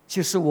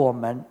就是我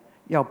们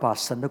要把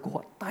神的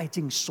国带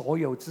进所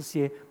有这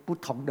些不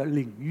同的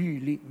领域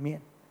里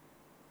面。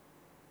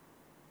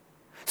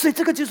所以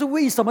这个就是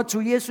为什么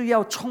主耶稣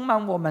要充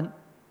满我们，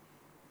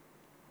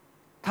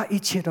他一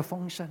切的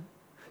丰盛，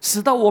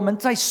使到我们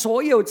在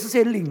所有这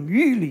些领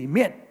域里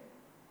面，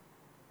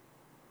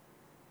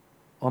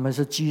我们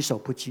是居首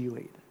不居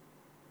尾的。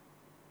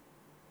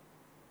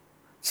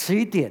迟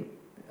一点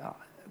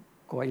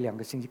过1-2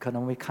个星期可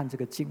能会看这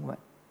个经文。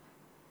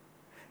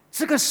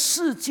这个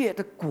世界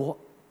的国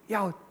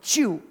要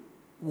救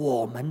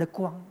我们的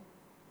光，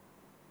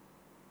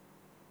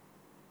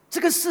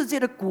这个世界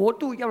的国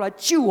度要来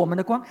救我们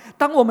的光。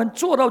当我们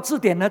做到这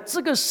点呢，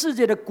这个世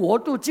界的国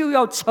度就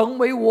要成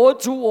为我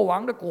主我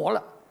王的国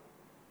了。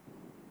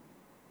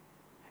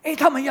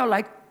他们要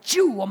来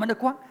救我们的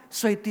光，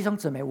所以弟兄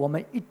姊妹，我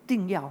们一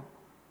定要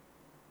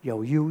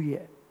有优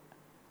越。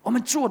我们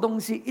做东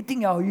西一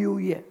定要优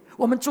越，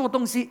我们做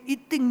东西一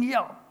定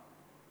要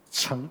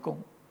成功。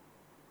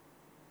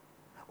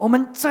我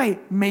们在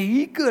每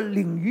一个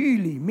领域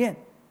里面，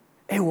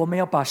我们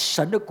要把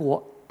神的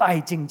国带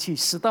进去，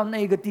使到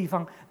那个地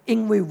方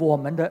因为我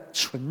们的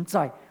存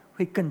在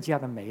会更加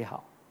的美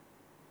好。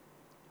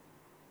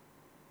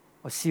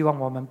我希望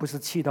我们不是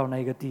去到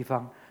那个地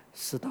方，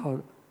使到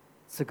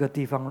这个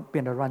地方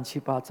变得乱七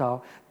八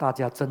糟，大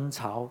家争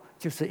吵，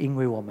就是因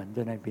为我们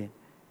在那边，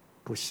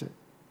不是。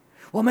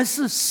我们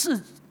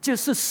就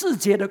是世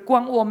界的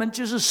光，我们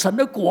就是神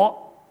的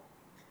国，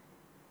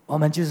我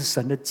们就是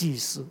神的祭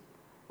司。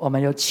我们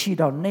要去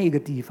到那个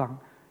地方，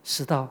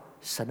使到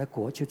神的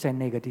国就在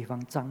那个地方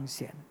彰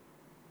显，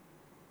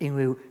因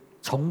为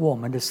从我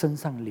们的身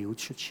上流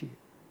出去。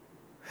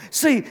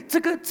所以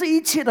这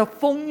一切的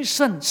丰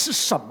盛是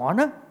什么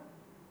呢？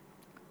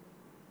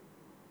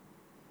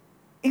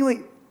因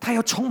为它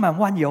要充满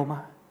万有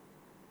嘛。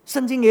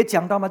圣经也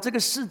讲到嘛，这个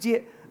世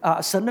界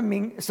神的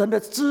名、神的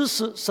知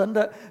识、神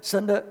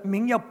的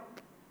名要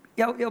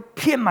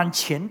遍满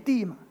全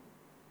地嘛。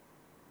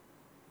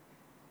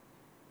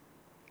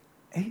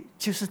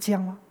就是这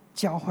样吗？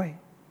教会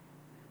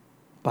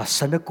把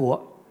神的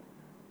国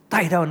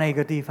带到那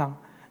个地方，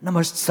那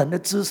么神的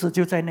知识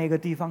就在那个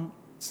地方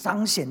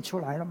彰显出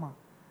来了吗？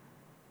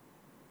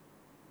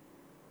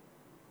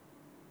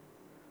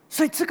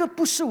所以这个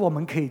不是我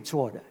们可以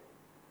做的。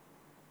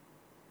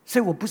所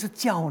以我不是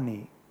叫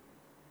你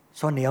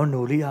说你要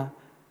努力啊，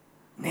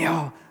你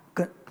要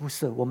不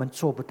是，我们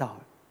做不到，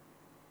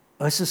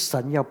而是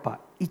神要把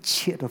一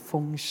切的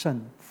丰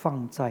盛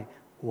放在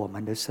我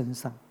们的身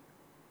上。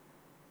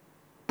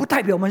不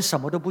代表我们什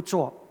么都不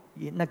做，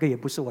那个也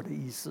不是我的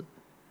意思，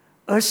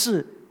而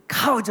是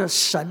靠着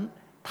神，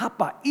他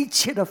把一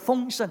切的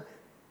丰盛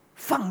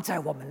放在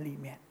我们里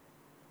面，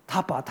他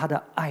把他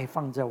的爱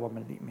放在我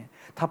们里面，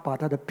他把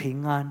他的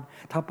平安，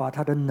他把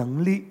他的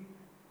能力，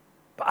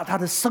把他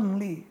的胜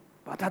利，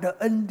把他的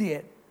恩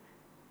典，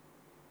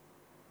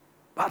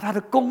把他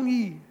的公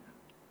义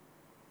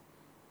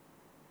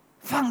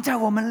放在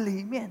我们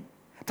里面，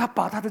他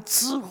把他的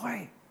智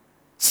慧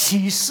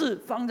启示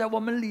放在我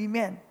们里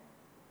面。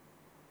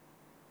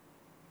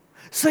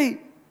所以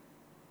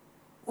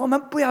我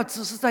们不要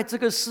只是在这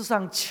个世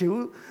上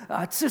求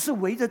就是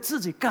围着自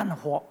己干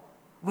活，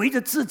围着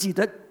自己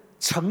的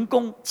成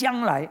功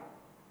将来，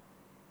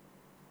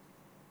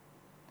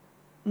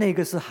那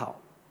个是好，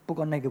不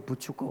过那个不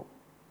足够。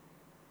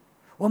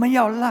我们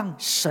要让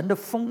神的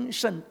丰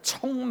盛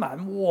充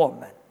满我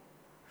们，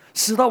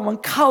使到我们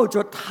靠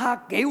着他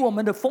给我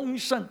们的丰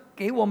盛，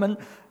给我们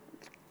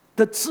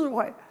的智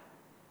慧，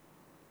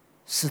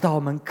使到我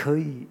们可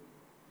以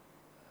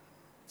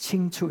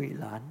青出于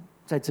蓝，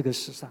在这个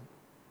世上，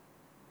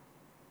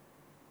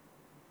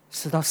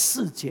使到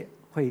世界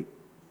会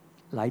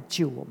来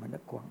救我们的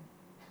光。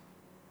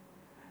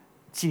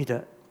记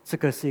得这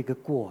个是一个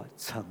过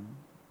程。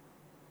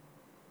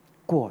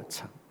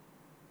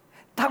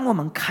当我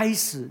们开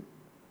始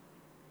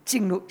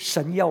进入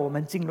神要我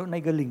们进入那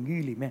个领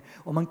域里面，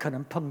我们可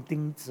能碰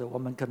钉子，我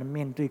们可能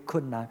面对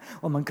困难，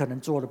我们可能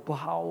做得不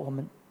好，我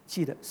们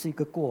记得是一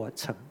个过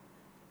程。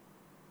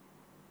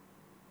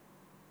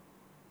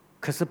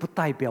可是不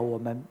代表我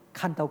们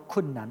看到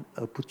困难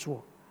而不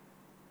做，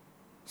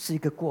是一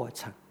个过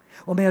程。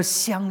我们要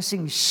相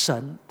信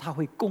神他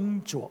会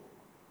工作，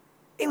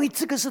因为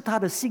这个是他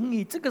的心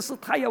意，这个是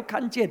他要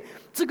看见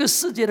这个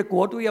世界的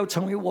国度要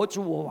成为我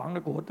主我王的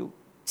国度，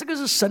这个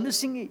是神的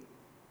心意，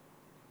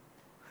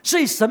所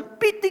以神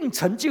必定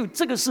成就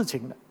这个事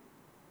情的。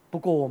不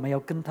过我们要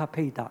跟他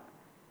配搭，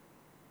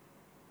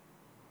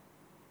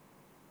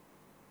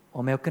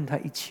我们要跟他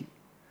一起。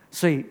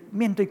所以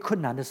面对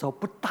困难的时候，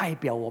不代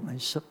表我们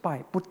失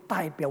败，不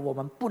代表我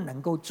们不能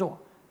够做。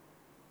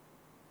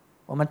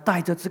我们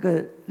带着这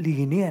个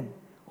理念，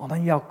我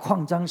们要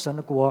扩张神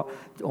的国，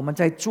我们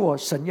在做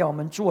神要我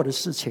们做的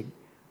事情，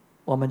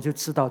我们就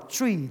知道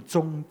最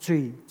终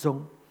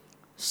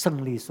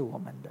胜利是我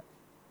们的。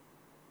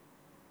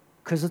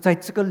可是在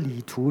这个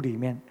旅途里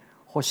面，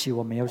或许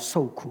我们要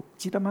受苦，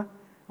记得吗？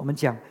我们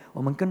讲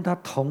我们跟他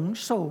同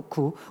受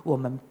苦，我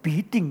们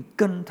必定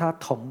跟他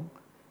同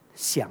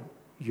享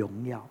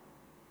荣耀。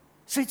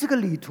所以这个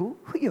旅途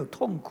会有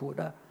痛苦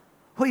的，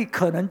会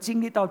可能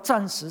经历到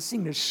暂时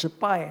性的失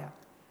败啊，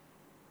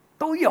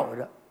都有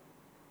的。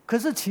可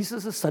是其实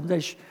是神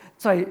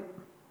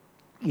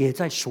也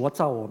在塑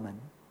造我们，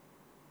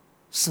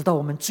使到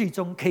我们最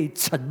终可以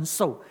承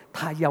受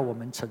他要我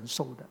们承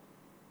受的。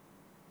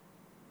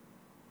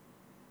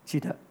记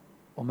得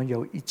我们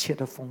有一切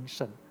的丰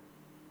盛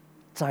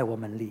在我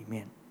们里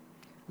面，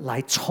来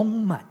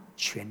充满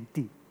全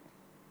地，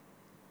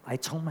来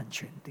充满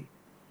全地。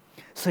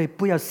所以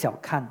不要小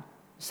看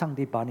上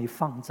帝把你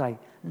放在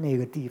那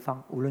个地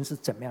方，无论是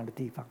怎么样的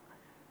地方，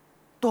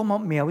多么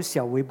渺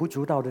小微不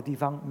足道的地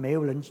方，没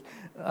有人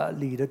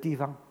理的地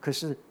方，可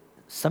是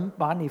神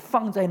把你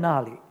放在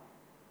那里，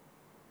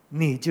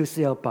你就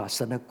是要把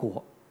神的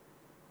国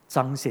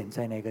彰显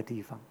在那个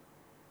地方，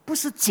不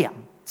是讲，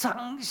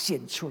彰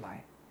显出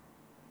来，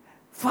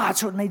发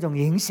出那种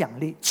影响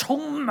力，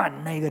充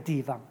满那个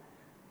地方。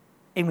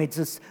因为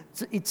这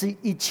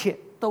一切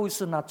都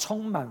是那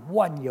充满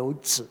万有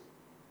子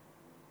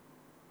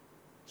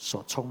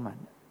所充满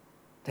的，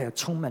他要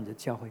充满着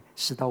教会，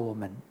使到我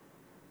们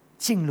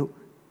进入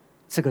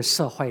这个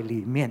社会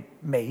里面，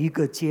每一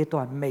个阶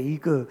段，每一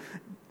个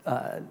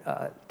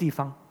地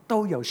方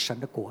都有神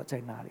的国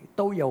在那里，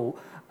都有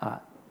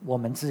我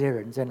们这些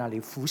人在那里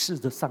服侍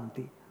着上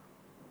帝，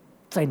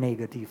在那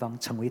个地方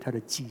成为他的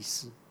祭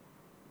司。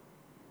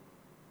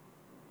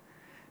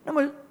那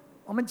么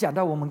我们讲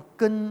到我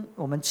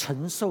们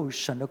承受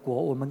神的国，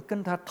我们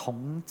跟他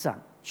同掌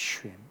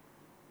权，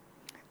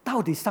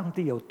到底上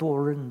帝有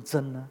多认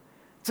真呢？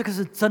这个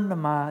是真的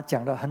吗？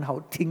讲得很好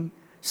听，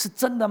是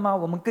真的吗？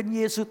我们跟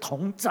耶稣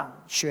同掌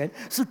权，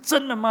是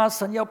真的吗？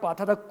神要把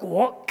他的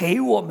国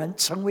给我们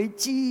成为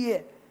基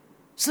业，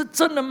是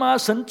真的吗？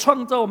神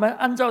创造我们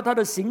按照他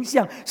的形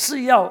象，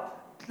是要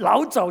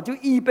老早就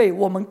预备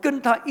我们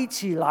跟他一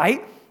起来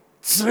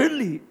治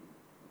理，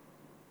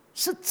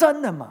是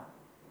真的吗？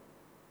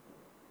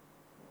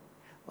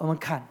我们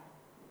看，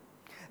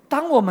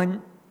当我们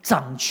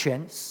掌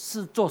权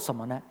是做什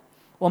么呢？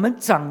我们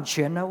掌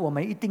权呢，我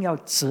们一定要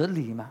治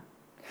理嘛。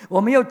我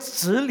们要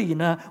治理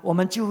呢，我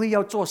们就会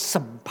要做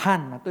审判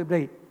了，对不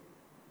对？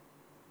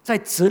在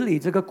治理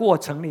这个过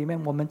程里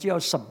面，我们就要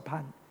审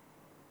判。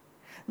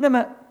那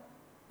么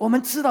我们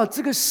知道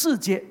这个世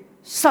界，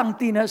上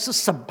帝呢是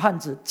审判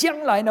者，将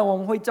来呢我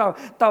们会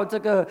到这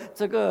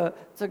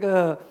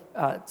个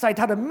在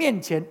他的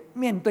面前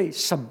面对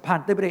审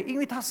判，对不对？因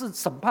为他是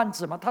审判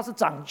者嘛，他是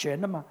掌权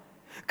的嘛。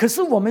可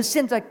是我们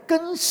现在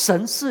跟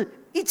神是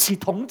一起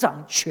同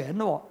掌权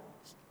哦。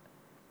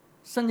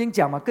圣经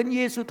讲嘛，跟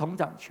耶稣同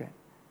掌权。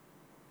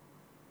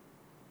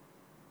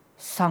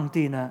上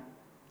帝呢，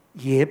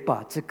也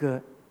把这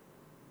个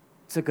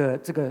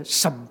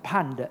审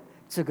判的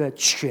这个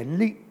权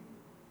利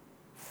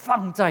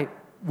放在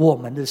我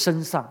们的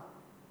身上。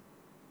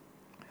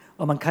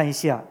我们看一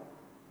下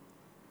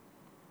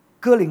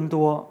哥林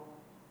多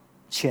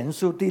前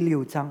书第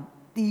6章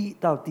1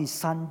到第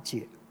3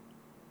节。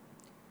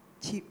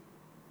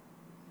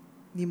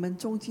你们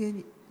中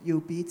间有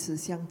彼此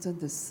相争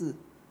的事，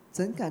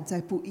怎敢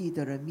在不义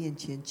的人面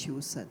前求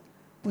审，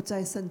不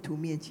在圣徒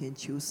面前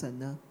求审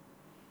呢？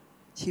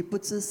岂不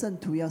知圣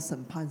徒要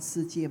审判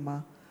世界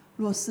吗？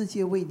若世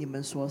界为你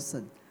们所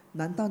审，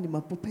难道你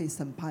们不配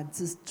审判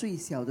这最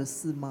小的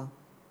事吗？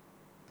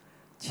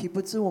岂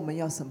不知我们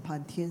要审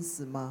判天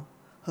使吗？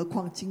何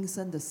况今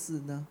生的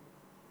事呢？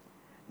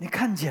你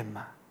看见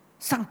吗？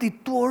上帝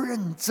多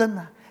认真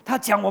啊！他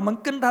讲我们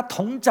跟他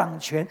同掌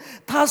权，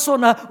他说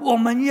呢，我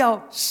们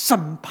要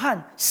审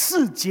判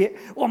世界，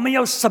我们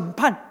要审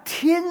判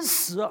天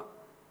使啊！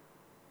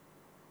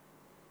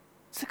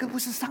这个不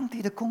是上帝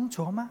的工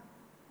作吗？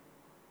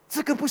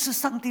这个不是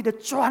上帝的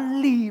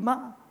专利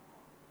吗？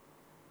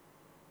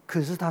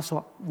可是他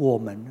说，我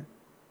们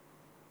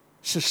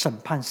是审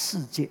判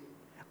世界，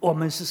我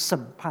们是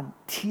审判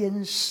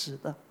天使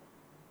的。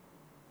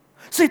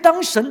所以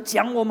当神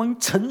讲我们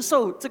承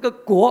受这个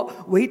国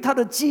为他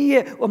的基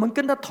业，我们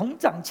跟他同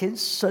掌权，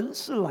神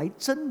是来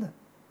真的，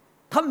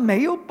他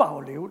没有保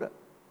留的，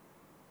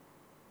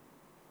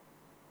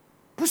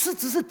不是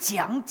只是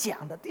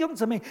讲的。弟兄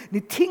姊妹，你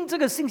听这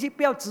个信息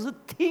不要只是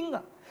听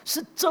啊，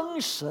是真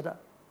实的。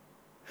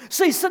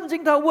所以圣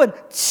经他问，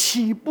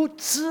岂不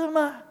知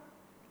吗？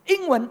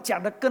英文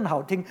讲得更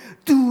好听，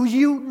 Do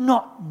you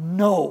not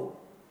know?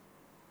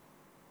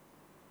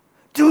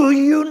 Do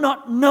you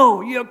not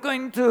know you're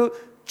going to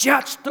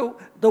judge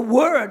the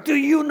world? Do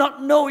you not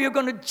know you're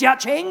going to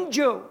judge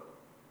angel?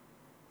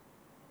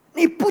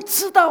 你不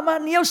知道吗？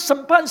你要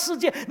审判世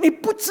界，你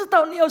不知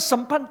道你要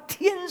审判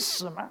天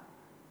使吗？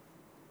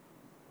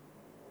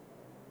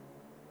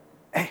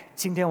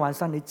今天晚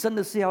上你真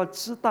的是要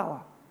知道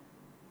啊，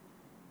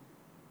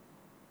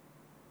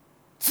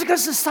这个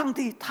是上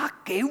帝他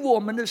给我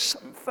们的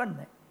身份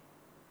呢。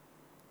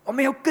我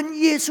们要跟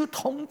耶稣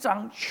同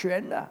掌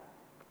权的。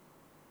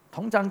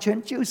同掌权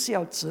就是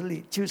要治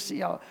理，就是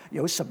要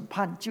有审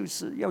判，就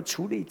是要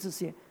处理这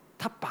些。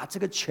他把这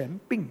个权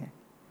柄，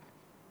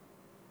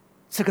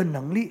这个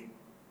能力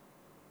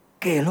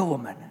给了我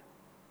们。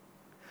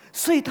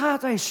所以他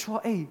在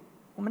说，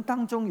我们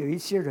当中有一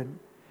些人，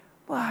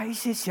一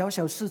些小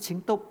小事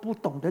情都不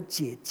懂得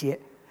解决，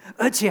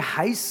而且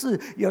还是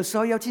有时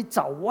候要去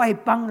找外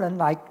邦人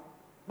来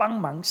帮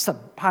忙审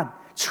判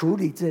处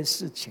理这些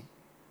事情。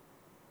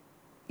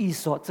一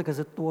说这个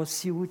是多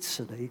羞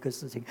耻的一个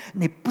事情，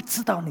你不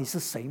知道你是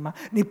谁吗？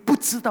你不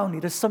知道你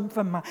的身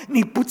份吗？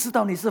你不知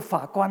道你是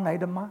法官来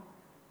的吗？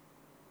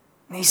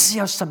你是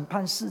要审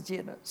判世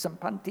界的，审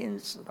判天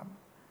使的吗？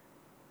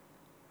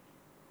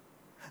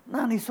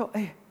那你说，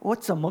我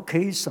怎么可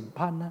以审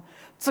判呢？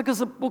这个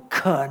是不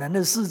可能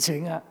的事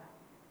情啊！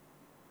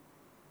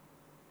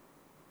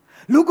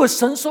如果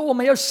神说我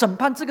们要审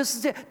判这个世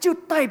界，就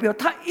代表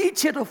他一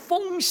切的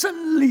丰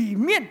盛里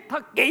面，他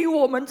给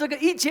我们这个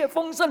一切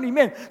丰盛里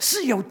面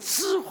是有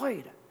智慧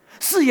的，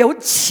是有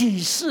启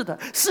示的，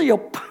是有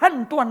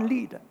判断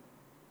力的，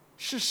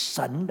是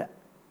神的，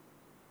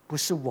不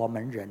是我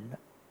们人的。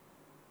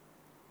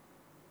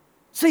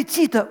所以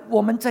记得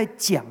我们在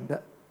讲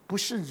的不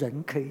是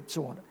人可以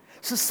做的，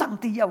是上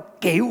帝要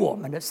给我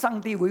们的，上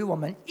帝为我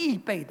们预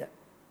备的。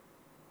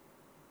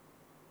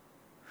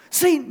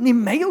所以你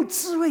没有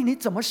智慧，你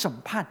怎么审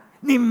判？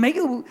你没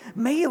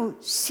有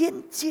先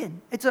见，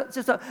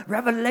这叫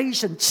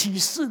revelation 启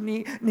示，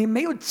你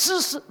没有知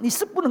识，你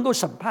是不能够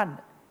审判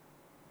的。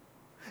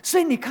所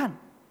以你看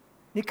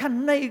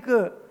那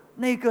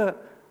个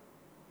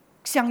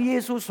像耶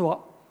稣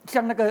说，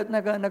像那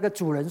个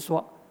主人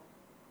说，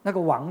那个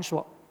王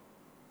说，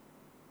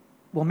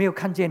我没有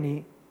看见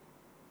你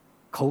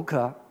口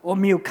渴，我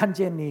没有看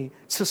见你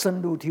赤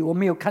身露体，我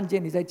没有看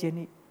见你在监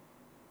狱。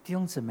弟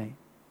兄姊妹，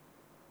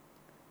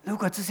如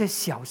果这些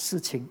小事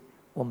情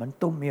我们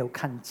都没有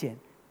看见，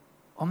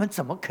我们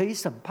怎么可以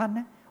审判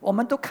呢？我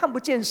们都看不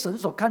见神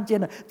所看见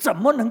的，怎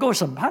么能够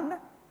审判呢？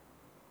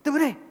对不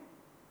对？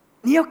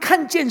你要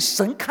看见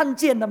神看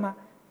见的吗？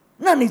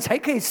那你才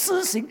可以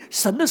施行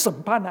神的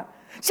审判啊！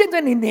现在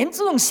你连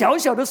这种小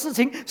小的事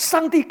情，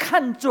上帝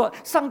看着，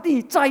上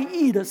帝在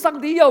意的，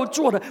上帝要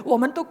做的，我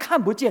们都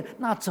看不见，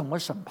那怎么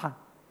审判？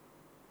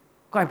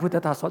怪不得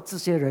他说这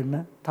些人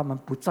呢，他们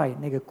不在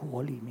那个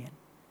国里面，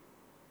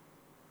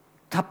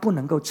他不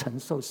能够承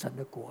受神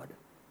的国的，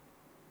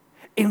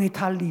因为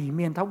他里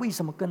面，他为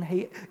什么跟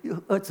黑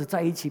儿子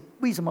在一起？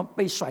为什么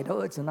被甩到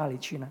儿子那里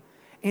去呢？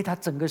因为他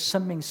整个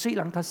生命，虽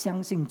然他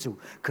相信主，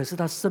可是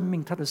他生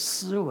命，他的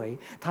思维，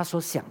他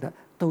所想的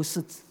都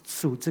是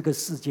属这个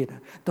世界的，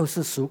都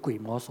是属鬼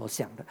魔所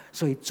想的，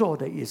所以做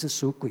的也是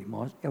属鬼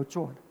魔要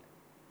做的。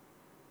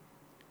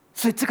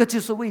所以这个就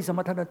是为什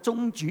么他的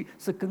终局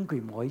是跟鬼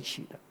魔一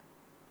起的。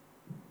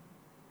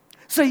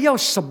所以要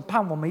审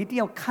判，我们一定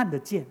要看得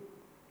见，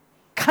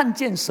看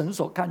见神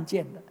所看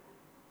见的，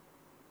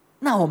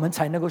那我们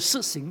才能够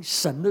施行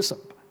神的审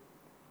判。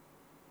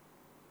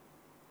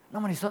那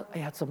么你说，哎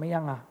呀，怎么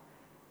样啊？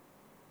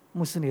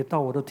牧师，你的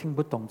道我都听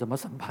不懂，怎么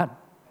审判？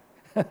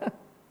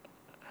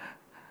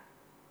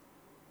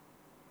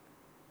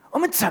我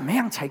们怎么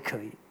样才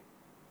可以？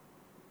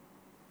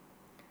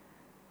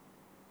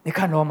你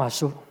看罗马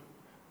书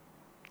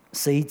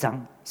11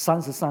章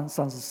33、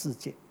34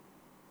节。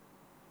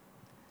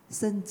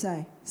身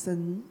在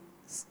神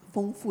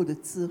丰富的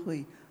智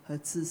慧和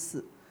知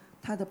识，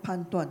他的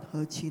判断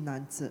何其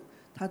难测，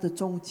他的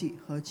踪迹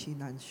何其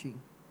难寻。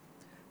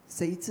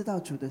谁知道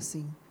主的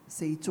心？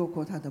谁做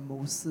过他的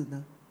谋士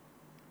呢？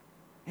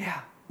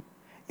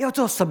要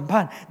做审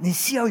判，你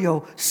需要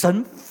有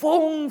神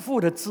丰富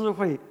的智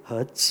慧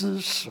和知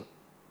识。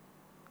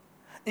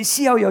你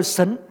需要有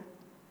神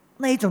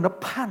那一种的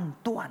判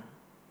断。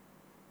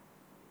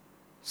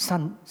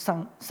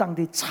上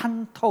帝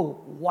参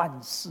透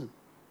万事，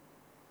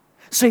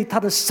所以他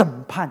的审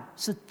判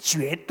是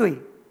绝对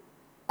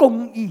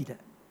公义的，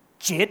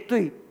绝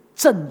对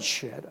正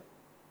确的。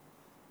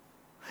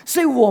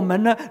所以我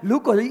们呢，如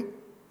果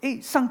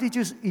上帝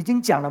就是已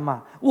经讲了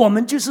嘛，我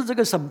们就是这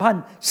个审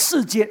判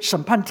世界、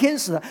审判天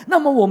使的，那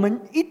么我们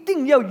一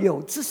定要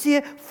有这些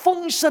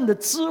丰盛的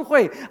智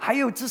慧，还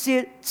有这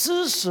些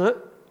知识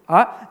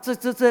啊，这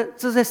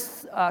些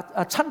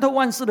参透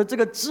万事的这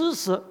个知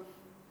识。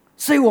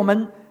所以我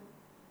们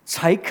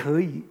才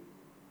可以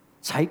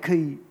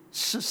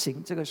施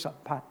行这个审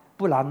判，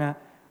不然呢，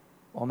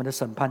我们的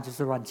审判就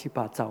是乱七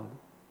八糟的，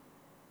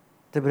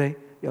对不对？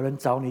有人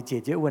找你解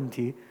决问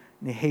题，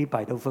你黑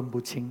白都分不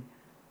清，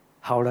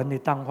好人你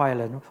当坏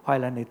人，坏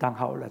人你当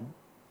好人，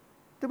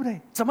对不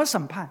对？怎么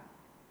审判？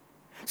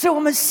所以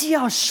我们需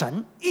要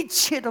神一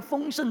切的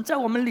丰盛在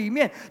我们里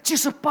面，就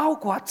是包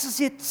括这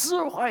些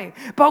智慧，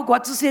包括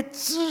这些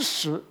知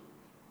识，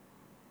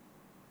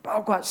包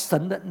括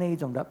神的那一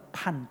种的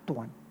判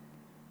断。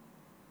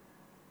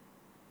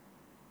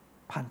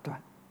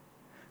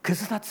可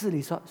是他这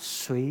里说，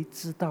谁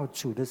知道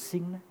主的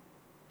心呢？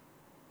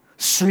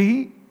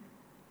谁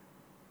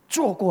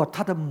做过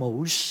他的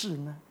谋士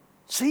呢？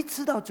谁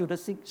知道主的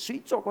心？谁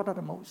做过他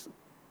的谋士？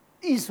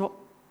意思说，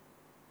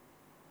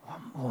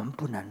我们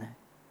不能呢。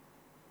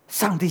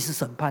上帝是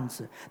审判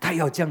者，他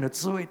有这样的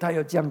智慧，他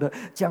有这样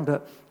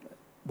的，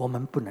我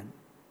们不能。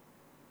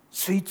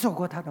谁做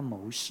过他的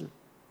谋士？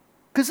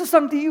可是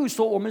上帝又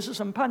说我们是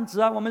审判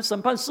者啊，我们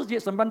审判世界，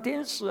审判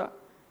天使啊，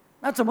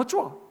那怎么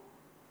做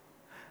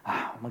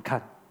啊？我们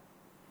看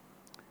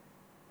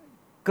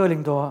哥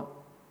林多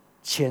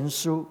前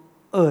书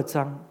2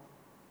章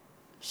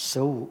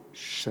15、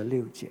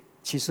16节。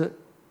其实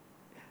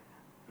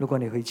如果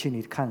你回去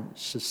你看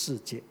14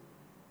节，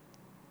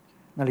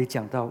那里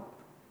讲到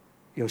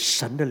有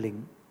神的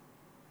灵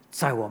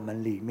在我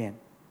们里面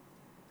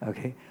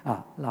OK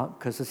啊，然后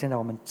可是现在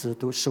我们只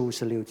读15、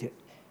16节。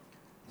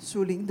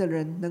属灵的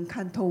人能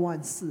看透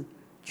万事，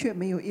却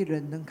没有一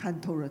人能看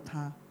透了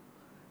他。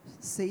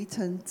谁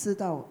曾知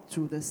道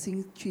主的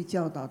心去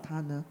教导他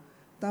呢？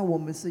但我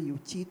们是有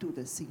基督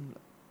的心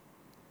了。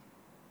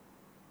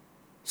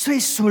所以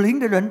属灵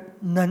的人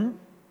能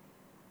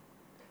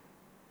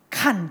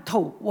看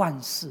透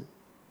万事。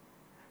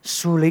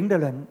属灵的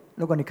人，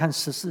如果你看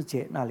14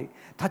节那里，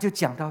他就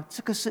讲到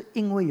这个是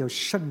因为有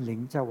圣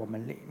灵在我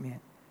们里面，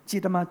记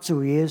得吗？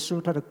主耶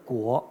稣他的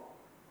国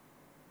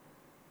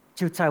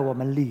就在我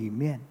们里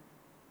面，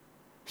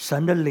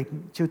神的灵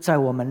就在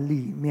我们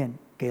里面，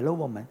给了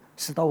我们，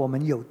使到我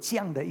们有这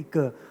样的一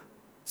个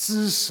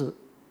知识，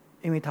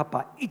因为他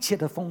把一切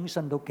的丰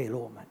盛都给了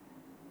我们，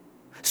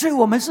所以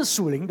我们是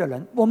属灵的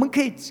人，我们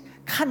可以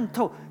看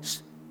透。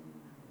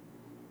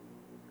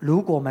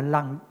如果我们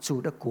让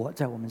主的国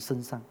在我们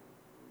身上，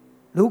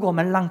如果我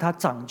们让他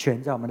掌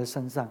权在我们的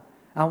身上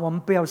啊，我们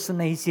不要是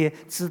那一些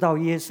知道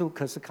耶稣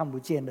可是看不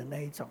见的那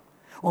一种。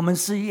我们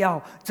是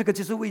要，这个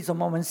就是为什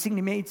么我们心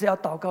里面一直要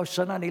祷告，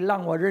神啊，你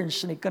让我认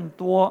识你更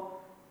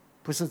多，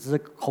不是只是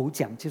口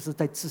讲，就是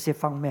在这些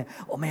方面，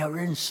我们要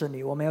认识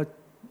你，我们要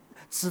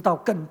知道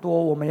更多，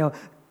我们要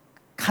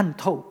看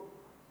透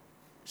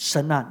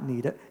神啊，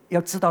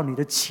要知道你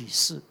的启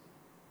示。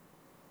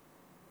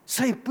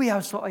所以不要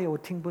说，哎呀，我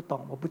听不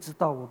懂，我不知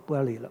道，我不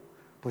要理了。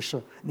不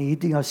是，你一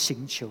定要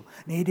寻求，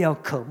你一定要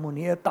渴慕，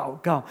你要祷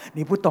告。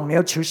你不懂，你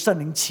要求圣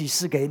灵启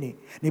示给你；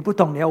你不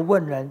懂，你要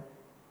问人。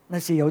那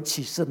些有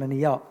启示的，你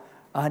要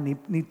啊，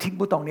你听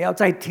不懂，你要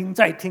再听，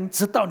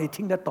直到你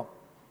听得懂。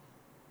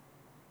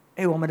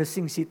我们的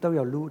信息都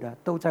有录的，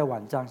都在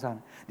网站上。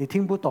你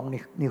听不懂，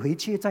你回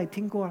去再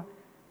听过了。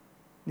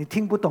你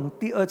听不懂，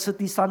第2次、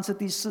第3次、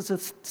第4次、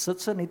10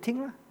次，你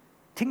听了，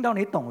听到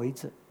你懂为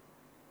止。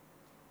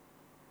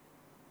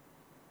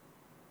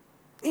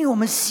因为我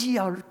们需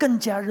要更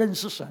加认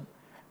识神，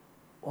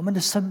我们的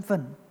身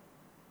份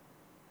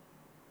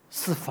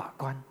是法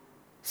官，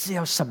是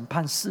要审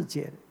判世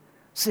界的，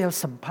是要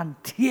审判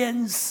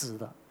天使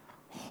的。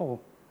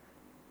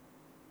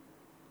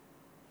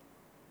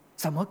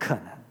怎么可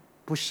能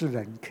不是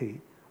人可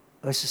以，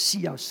而是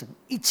需要神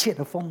一切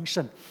的丰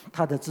盛，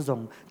他的这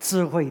种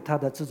智慧，他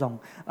的这种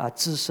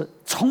知识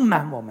充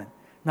满我们，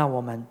那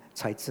我们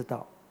才知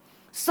道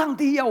上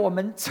帝要我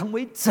们成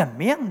为怎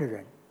么样的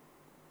人。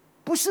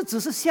不是只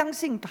是相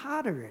信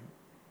他的人，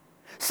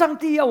上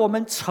帝要我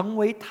们成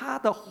为他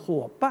的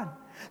伙伴，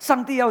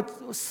上帝要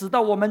使到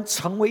我们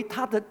成为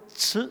他的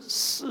执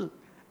事，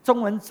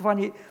中文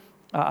翻译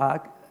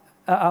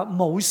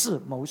谋士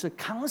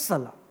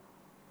counselor。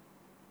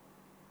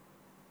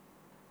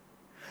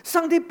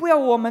 上帝不要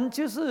我们，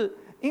就是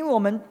因为我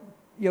们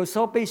有时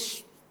候被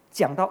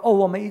讲到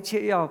我们一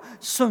切要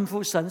顺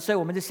服神，所以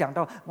我们就想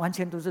到完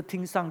全都是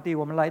听上帝，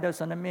我们来到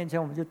神的面前，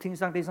我们就听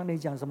上帝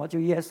讲什么就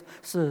yes，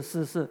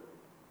 是。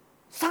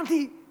上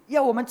帝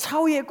要我们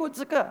超越过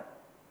这个。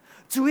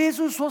主耶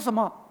稣说什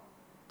么？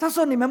他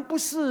说你们不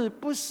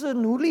是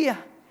奴隶啊，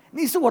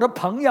你是我的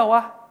朋友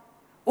啊，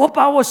我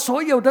把我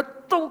所有的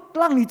都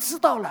让你知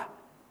道了，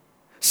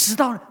直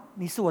到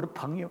你是我的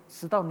朋友，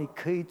直到你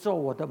可以做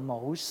我的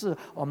谋士，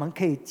我们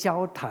可以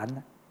交谈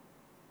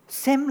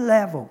same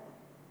level。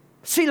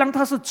 虽然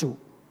他是主，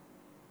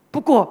不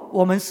过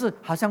我们是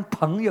好像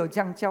朋友这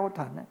样交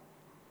谈呢。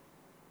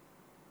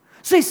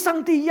所以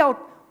上帝要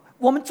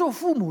我们做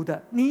父母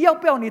的，你要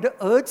不要你的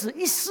儿子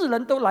一世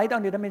人都来到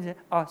你的面前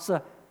啊？是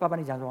爸爸，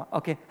你讲什么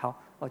 ？OK， 好，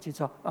我去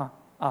做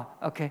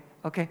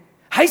OK，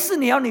 还是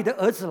你要你的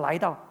儿子来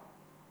到？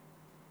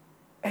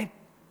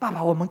爸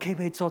爸，我们可不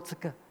可以做这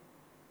个？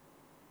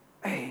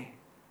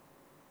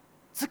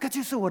这个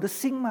就是我的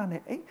心嘛，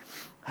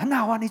很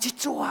好啊，你去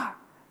做啊。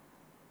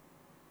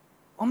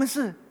我们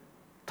是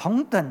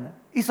同等的，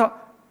一说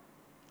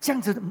这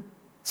样子的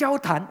交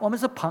谈，我们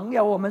是朋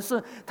友，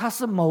他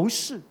是谋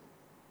士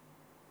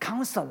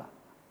 ，counselor。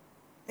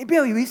你不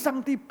要以为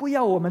上帝不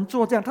要我们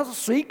做这样，他说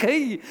谁可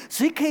以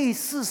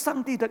是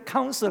上帝的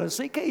counselor，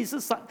 谁可以是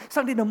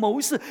上帝的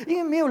谋士？因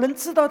为没有人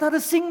知道他的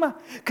心嘛。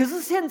可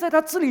是现在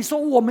他这里说，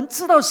我们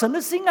知道神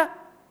的心啊。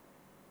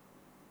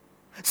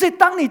所以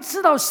当你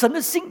知道神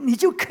的心，你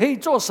就可以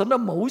做神的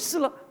谋士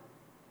了。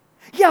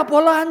亚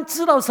伯拉罕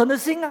知道神的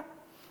心啊。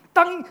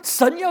当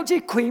神要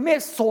去毁灭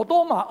所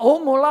多玛、俄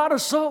摩拉的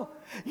时候，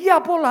亚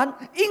伯兰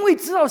因为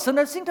知道神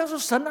的心，他说：“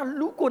神啊，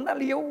如果那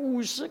里有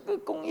50个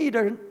公义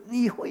的人，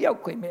你会要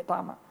毁灭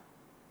他吗？”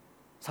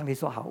上帝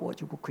说：“好，我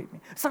就不毁灭。”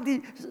上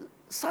帝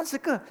30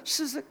个、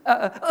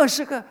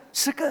20个、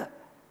10个。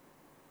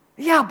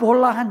亚伯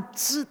拉罕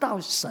知道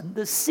神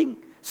的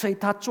心，所以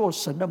他做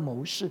神的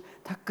谋士，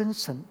他跟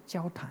神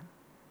交谈。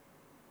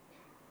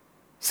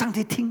上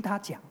帝听他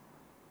讲。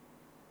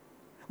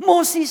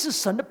摩西是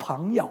神的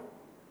朋友，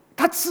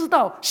他知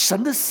道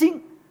神的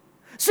心。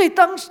所以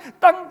当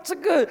这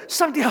个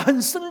上帝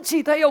很生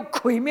气，他要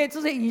毁灭这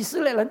些以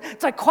色列人，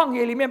在旷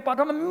野里面把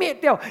他们灭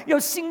掉，要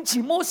兴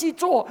起摩西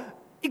做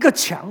一个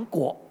强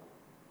国。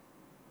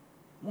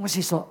摩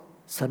西说：“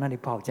神啊，你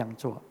不好这样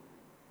做，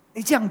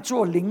你这样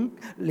做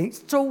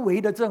周围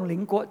的这种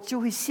邻国就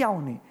会笑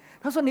你。”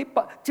他说：“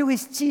就会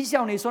讥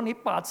笑你，说你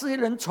把这些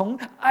人从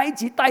埃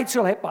及带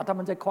出来，把他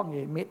们在旷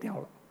野灭掉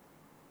了。”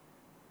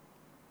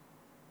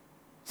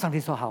上帝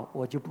说：“好，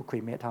我就不毁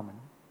灭他们。”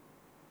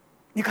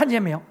你看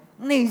见没有？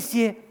那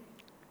些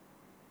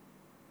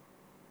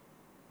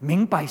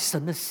明白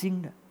神的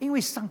心的，因为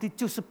上帝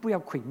就是不要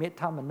毁灭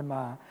他们的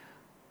嘛。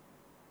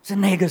是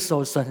那个时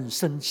候神很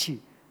生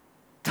气，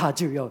他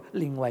就要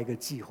另外一个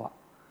计划。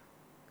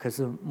可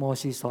是摩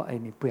西说：“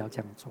你不要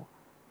这样做。”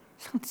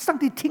上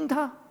帝听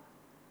他。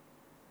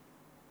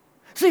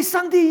所以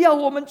上帝要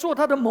我们做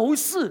他的谋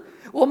士，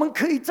我们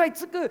可以在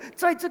这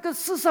个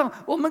世上，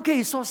我们可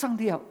以说：“上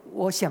帝啊，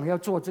我想要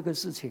做这个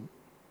事情，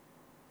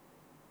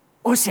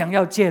我想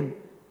要建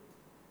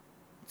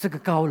这个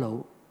高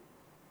楼。”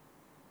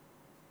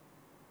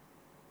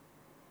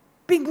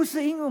并不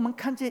是因为我们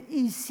看见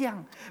异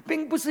象，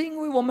并不是因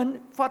为我们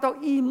发到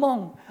异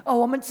梦，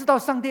我们知道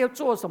上帝要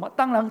做什么。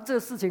当然这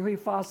事情会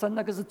发生，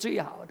那个是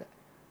最好的。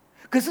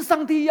可是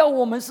上帝要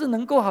我们是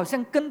能够好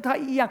像跟他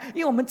一样，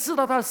因为我们知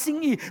道他的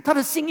心意，他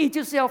的心意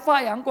就是要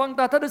发扬光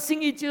大，他的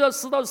心意就要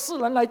使到世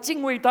人来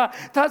敬畏他，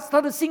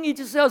他的心意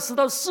就是要使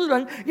到世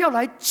人要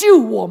来救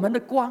我们的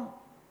光，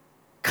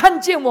看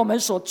见我们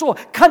所做，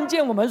看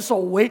见我们所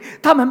为，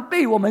他们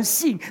被我们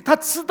吸引，他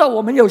知道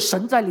我们有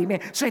神在里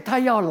面，所以他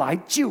要来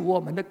救我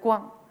们的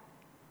光。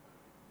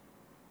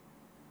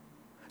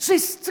所以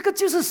这个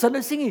就是神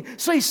的心意，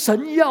所以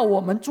神要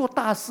我们做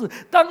大事。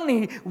当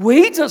你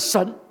围着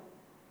神，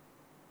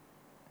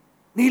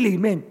你里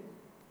面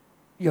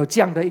有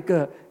这样的一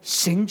个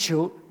寻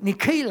求，你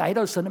可以来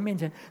到神的面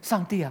前，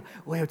上帝啊，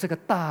我有这个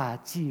大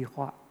计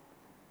划，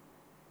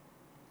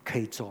可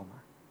以做吗？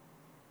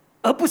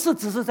而不是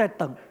只是在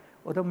等，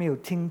我都没有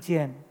听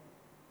见，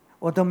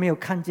我都没有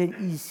看见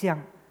异象，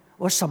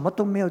我什么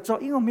都没有做，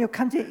因为我没有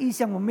看见异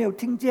象，我没有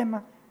听见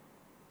吗？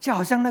就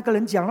好像那个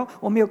人讲了，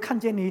我没有看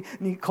见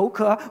你口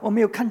渴啊，我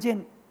没有看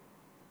见，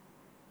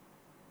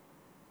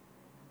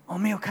我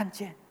没有看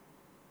见。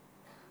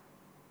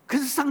可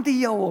是上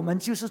帝要我们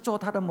就是做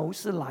他的谋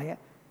士来啊。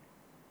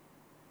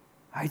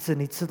孩子，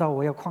你知道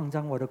我要扩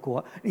张我的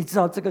国，你知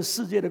道这个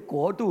世界的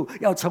国度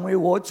要成为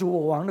我主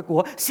我王的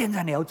国，现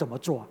在你要怎么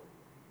做？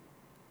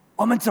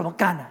我们怎么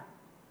干呢？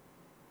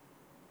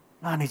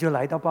那你就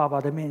来到爸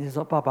爸的面前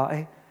说：“爸爸，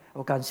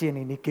我感谢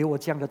你，你给我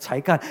这样的才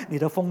干，你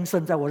的丰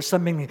盛在我的生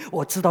命里，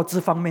我知道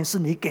这方面是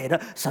你给的，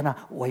神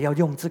啊，我要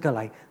用这个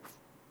来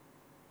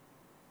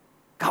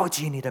高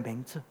举你的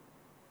名字。”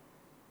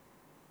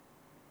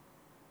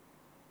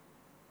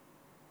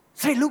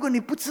所以如果你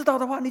不知道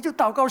的话，你就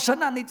祷告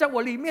神啊，你在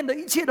我里面的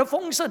一切的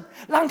丰盛，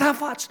让它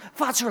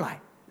发出来，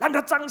让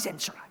它彰显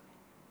出来，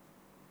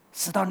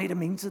使到你的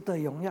名字的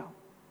荣耀。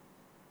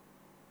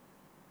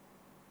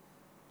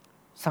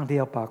上帝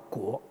要把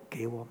国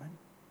给我们，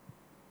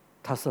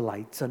他是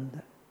来真的，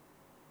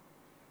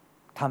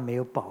他没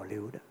有保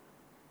留的，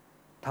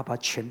他把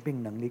权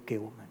柄能力给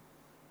我们，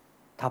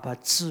他把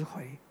智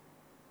慧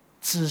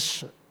知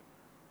识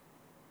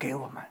给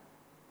我们。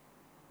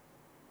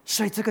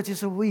所以这个就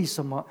是为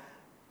什么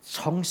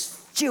从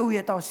旧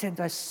约到现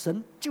在，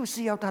神就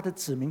是要他的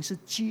子民是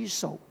居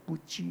首不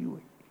居尾，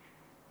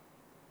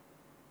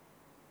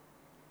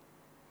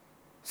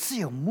是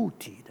有目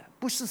的的，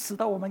不是使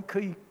到我们可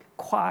以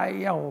夸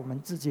耀我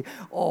们自己。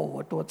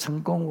我多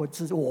成功，我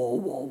自己，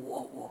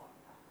我。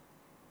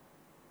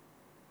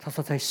他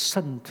说，在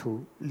圣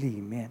徒里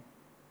面，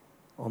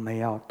我们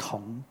要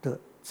同得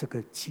这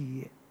个基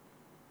业。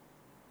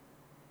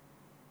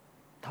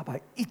他把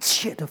一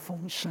切的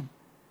丰盛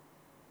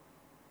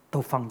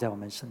都放在我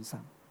们身上。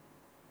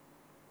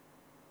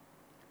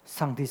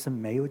上帝是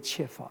没有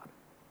缺乏的，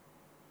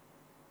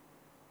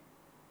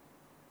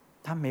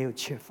他没有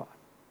缺乏。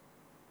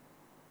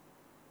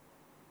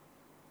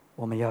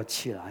我们要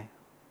起来，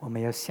我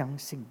们要相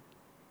信，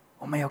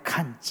我们要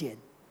看见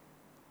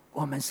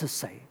我们是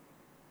谁。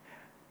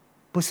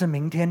不是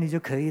明天你就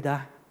可以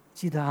的，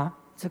记得啊，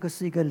这个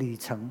是一个里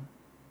程，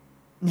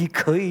你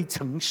可以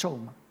承受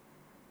吗？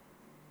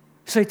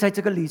所以在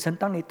这个里程，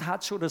当你踏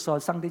出的时候，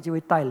上帝就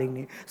会带领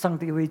你，上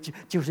帝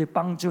就是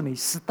帮助你，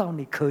直到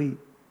你可以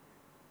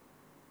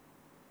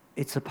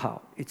一直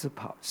跑，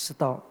直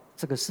到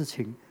这个事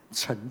情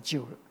成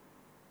就了，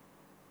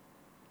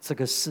这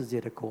个世界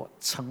的国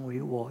成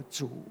为我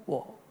主、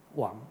我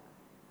王、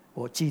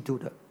我基督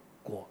的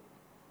国。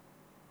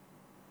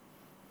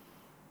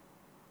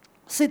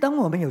所以当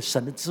我们有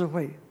神的智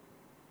慧，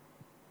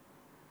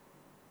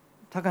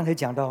他刚才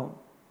讲到，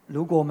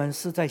如果我们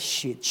是在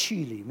血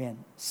气里面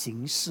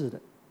行事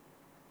的，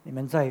你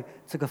们在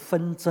这个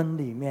纷争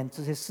里面，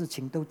这些事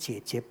情都解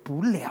决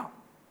不了。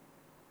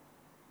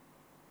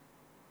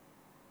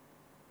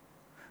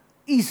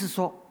意思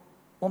说，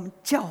我们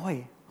教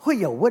会会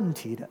有问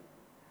题的，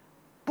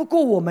不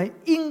过我们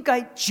应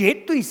该绝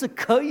对是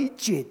可以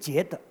解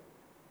决的。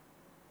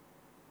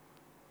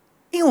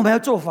因为我们要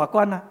做法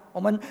官啊，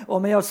我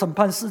们要审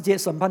判世界，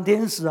审判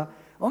天使啊，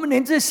我们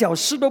连这些小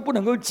事都不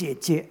能够解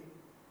决。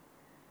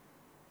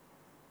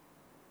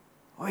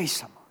为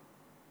什么？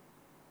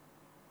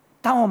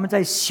当我们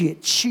在血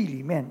气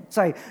里面，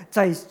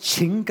在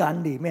情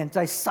感里面，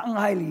在伤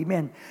害里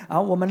面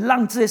我们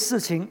让这些事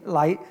情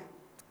来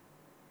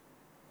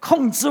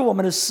控制我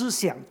们的思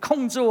想，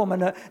控制我们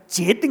的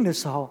决定的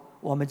时候，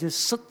我们就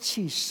失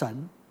去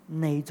神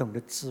那一种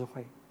的智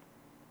慧。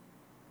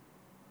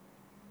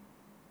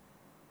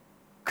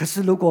可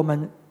是如果我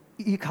们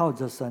依靠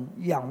着神，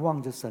仰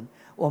望着神，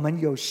我们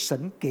有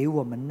神给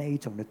我们那一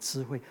种的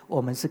智慧，我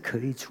们是可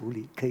以处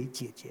理，可以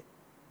解决。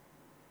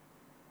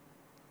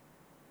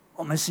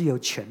我们是有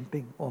权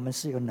柄，我们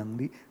是有能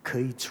力可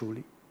以处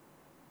理。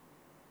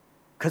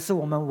可是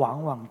我们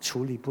往往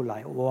处理不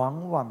来，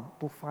往往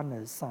不欢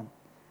而散，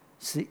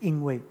是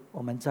因为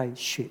我们在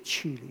血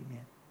气里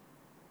面。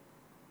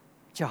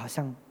就好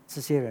像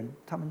这些人，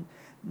他们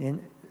连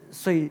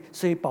所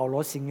以保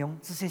罗形容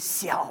这些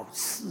小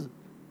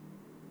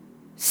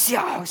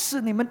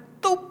事你们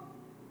都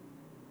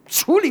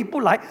处理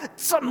不来，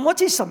怎么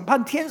去审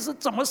判天使？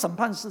怎么审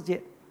判世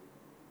界？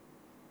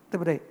对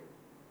不对？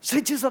所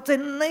以就是说，在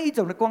那一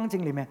种的光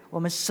景里面，我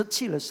们失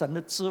去了神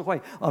的智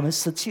慧，我们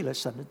失去了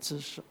神的知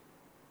识。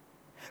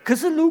可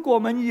是如果我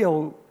们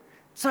有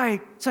在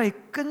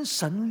跟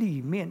神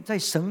里面，在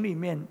神里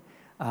面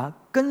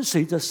跟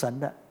随着神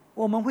的，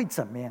我们会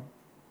怎么样？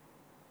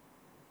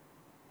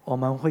我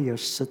们会有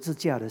十字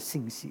架的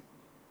信息，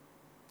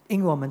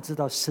因为我们知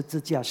道十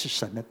字架是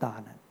神的大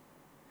能。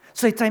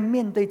所以在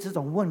面对这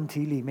种问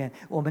题里面，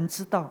我们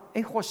知道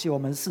或许我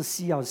们是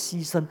需要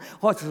牺牲，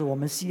或者我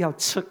们需要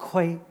吃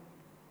亏，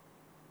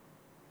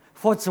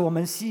或者我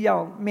们需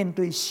要面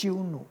对羞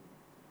辱，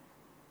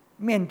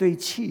面对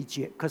气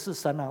绝。可是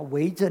神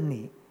围着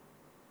你，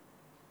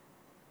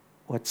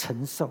我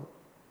承受，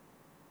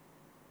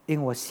因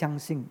为我相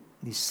信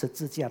你十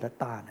字架的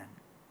大能，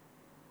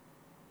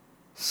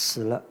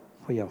死了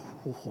会有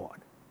复活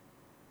的。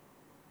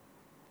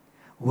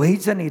围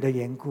着你的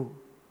缘故，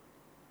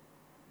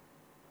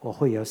我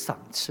会有赏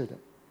赐的，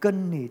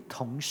跟你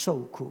同受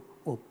苦，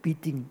我必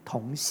定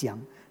同享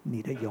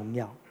你的荣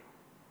耀。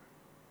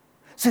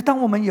所以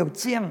当我们有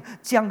这样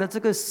的这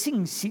个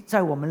信息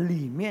在我们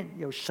里面，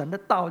有神的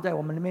道在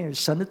我们里面，有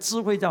神的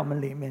智慧在我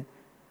们里面，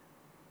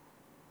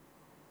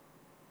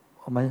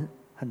我们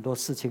很多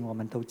事情我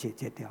们都解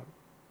决掉了。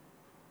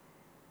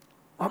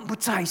我们不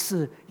再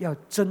是要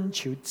征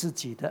求自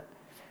己的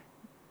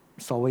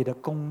所谓的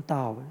公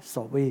道，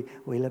所谓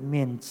为了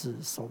面子，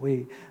所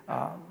谓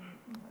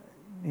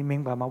你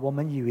明白吗？我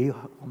们以为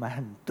我们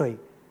很对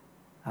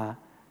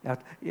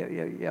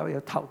要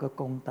讨个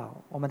公道，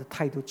我们的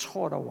态度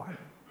错了完，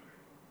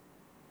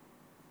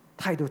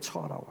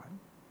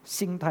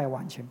心态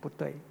完全不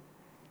对。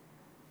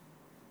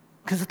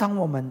可是当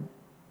我们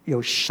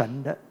有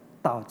神的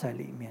道在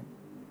里面，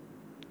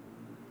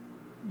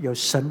有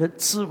神的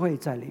智慧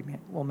在里面，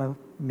我们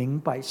明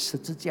白十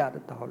字架的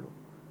道路。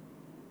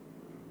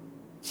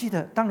记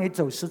得当你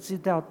走十字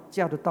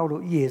架的道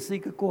路也是一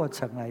个过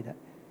程来的，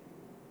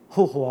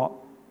复活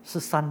是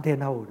3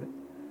天后的，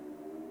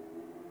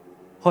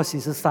或许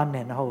是3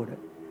年后的，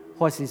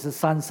或许是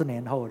30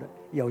年后的，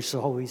有时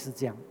候会是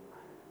这样。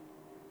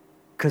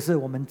可是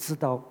我们知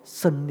道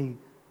胜利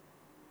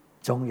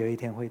总有一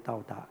天会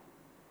到达。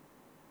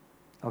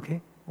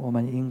OK， 我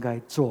们应该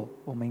做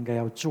我们应该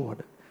要做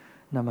的，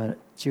那么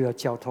就要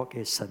交托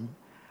给神，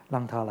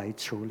让他来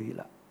处理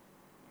了。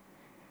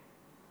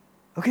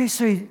OK，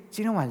 所以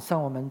今天晚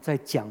上我们在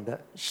讲的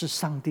是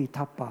上帝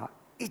他把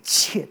一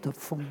切的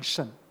丰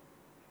盛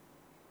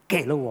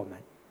给了我们。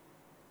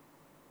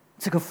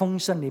这个丰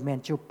盛里面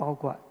就包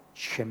括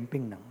权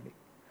柄能力，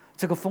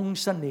这个丰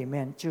盛里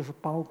面就是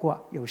包括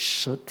有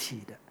实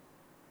体的，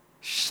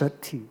实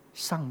体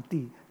上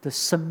帝的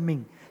生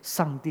命，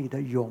上帝的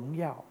荣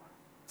耀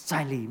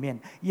在里面，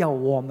要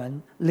我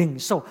们领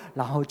受，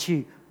然后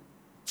去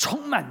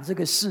充满这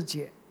个世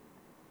界，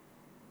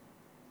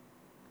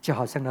就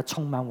好像他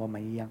充满我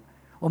们一样，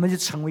我们就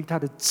成为他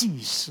的祭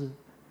司，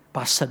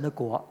把神的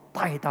国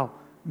带到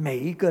每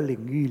一个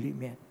领域里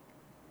面。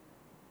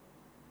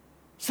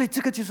所以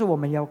这个就是我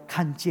们要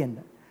看见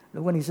的。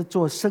如果你是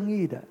做生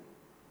意的，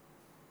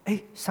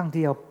上帝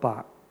要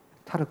把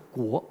他的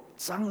国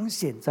彰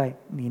显在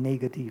你那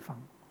个地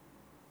方，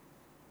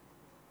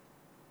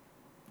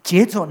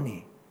接着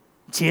你，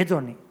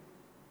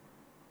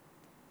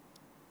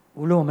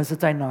无论我们是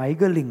在哪一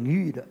个领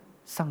域的，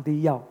上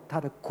帝要他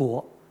的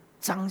国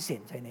彰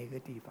显在那个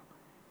地方。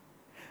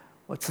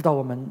我知道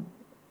我们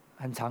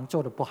很常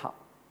做的不好，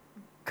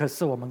可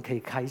是我们可以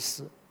开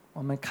始，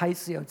我们开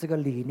始有这个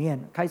理念，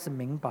开始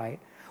明白，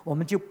我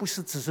们就不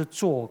是只是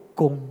做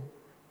工，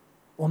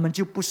我们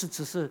就不是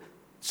只是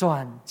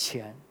赚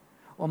钱，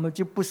我们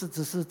就不是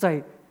只是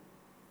在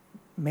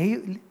没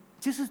有，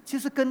就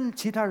是跟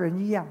其他人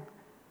一样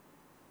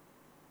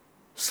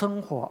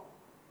生活，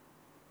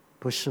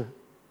不是，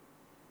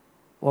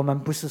我们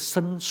不是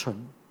生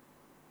存，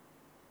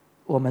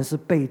我们是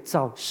被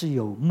造，是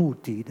有目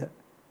的的，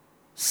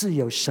是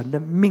有神的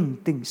命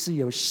定，是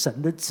有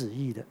神的旨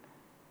意的。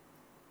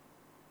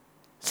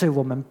所以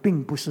我们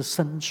并不是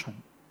生存，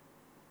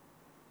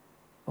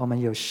我们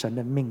有神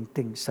的命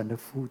定，神的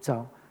呼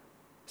召，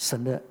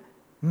神的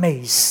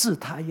美事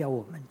他要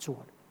我们做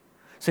的。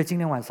所以今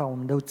天晚上我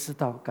们都知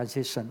道，感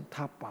谢神，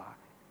他把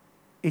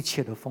一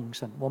切的丰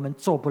盛我们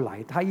做不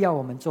来，他要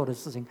我们做的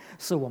事情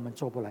是我们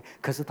做不来，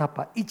可是他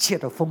把一切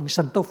的丰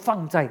盛都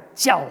放在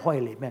教会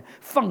里面，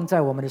放在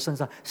我们的身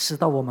上，使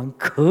到我们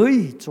可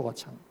以做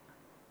成。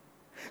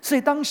所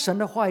以当神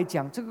的话语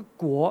讲这个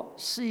国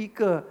是一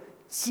个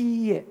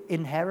基业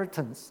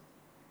inheritance，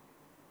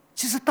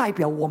 就是代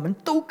表我们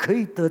都可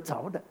以得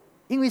着的，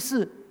因为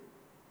是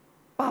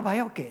爸爸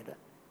要给的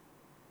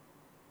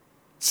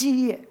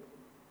基业。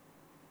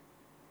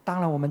当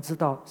然我们知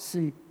道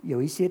是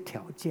有一些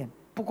条件，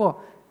不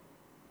过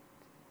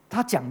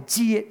他讲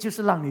基业就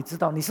是让你知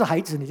道你是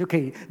孩子，你就可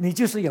以，你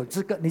就是有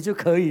资格，你就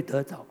可以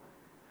得着。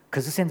可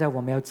是现在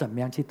我们要怎么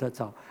样去得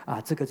着啊？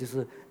这个就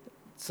是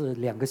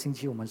2个星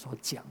期我们所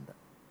讲的。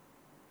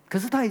可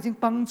是他已经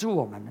帮助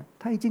我们了，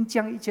他已经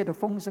将一切的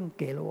丰盛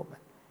给了我们，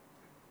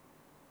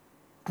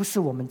不是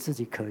我们自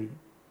己可以，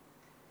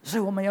所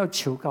以我们要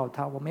求告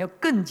他，我们要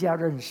更加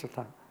认识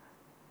他，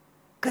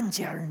更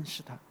加认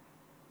识他。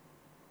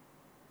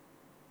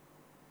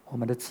我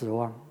们的指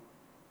望，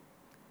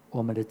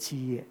我们的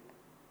基业，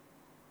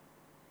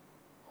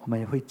我们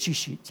也会继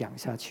续讲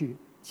下去，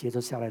接着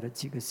下来的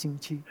几个星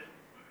期，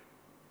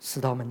使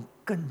到我们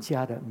更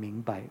加的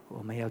明白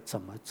我们要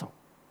怎么走。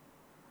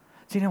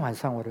今天晚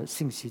上我的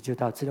信息就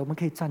到这里，我们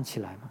可以站起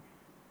来吗？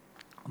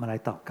我们来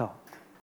祷告。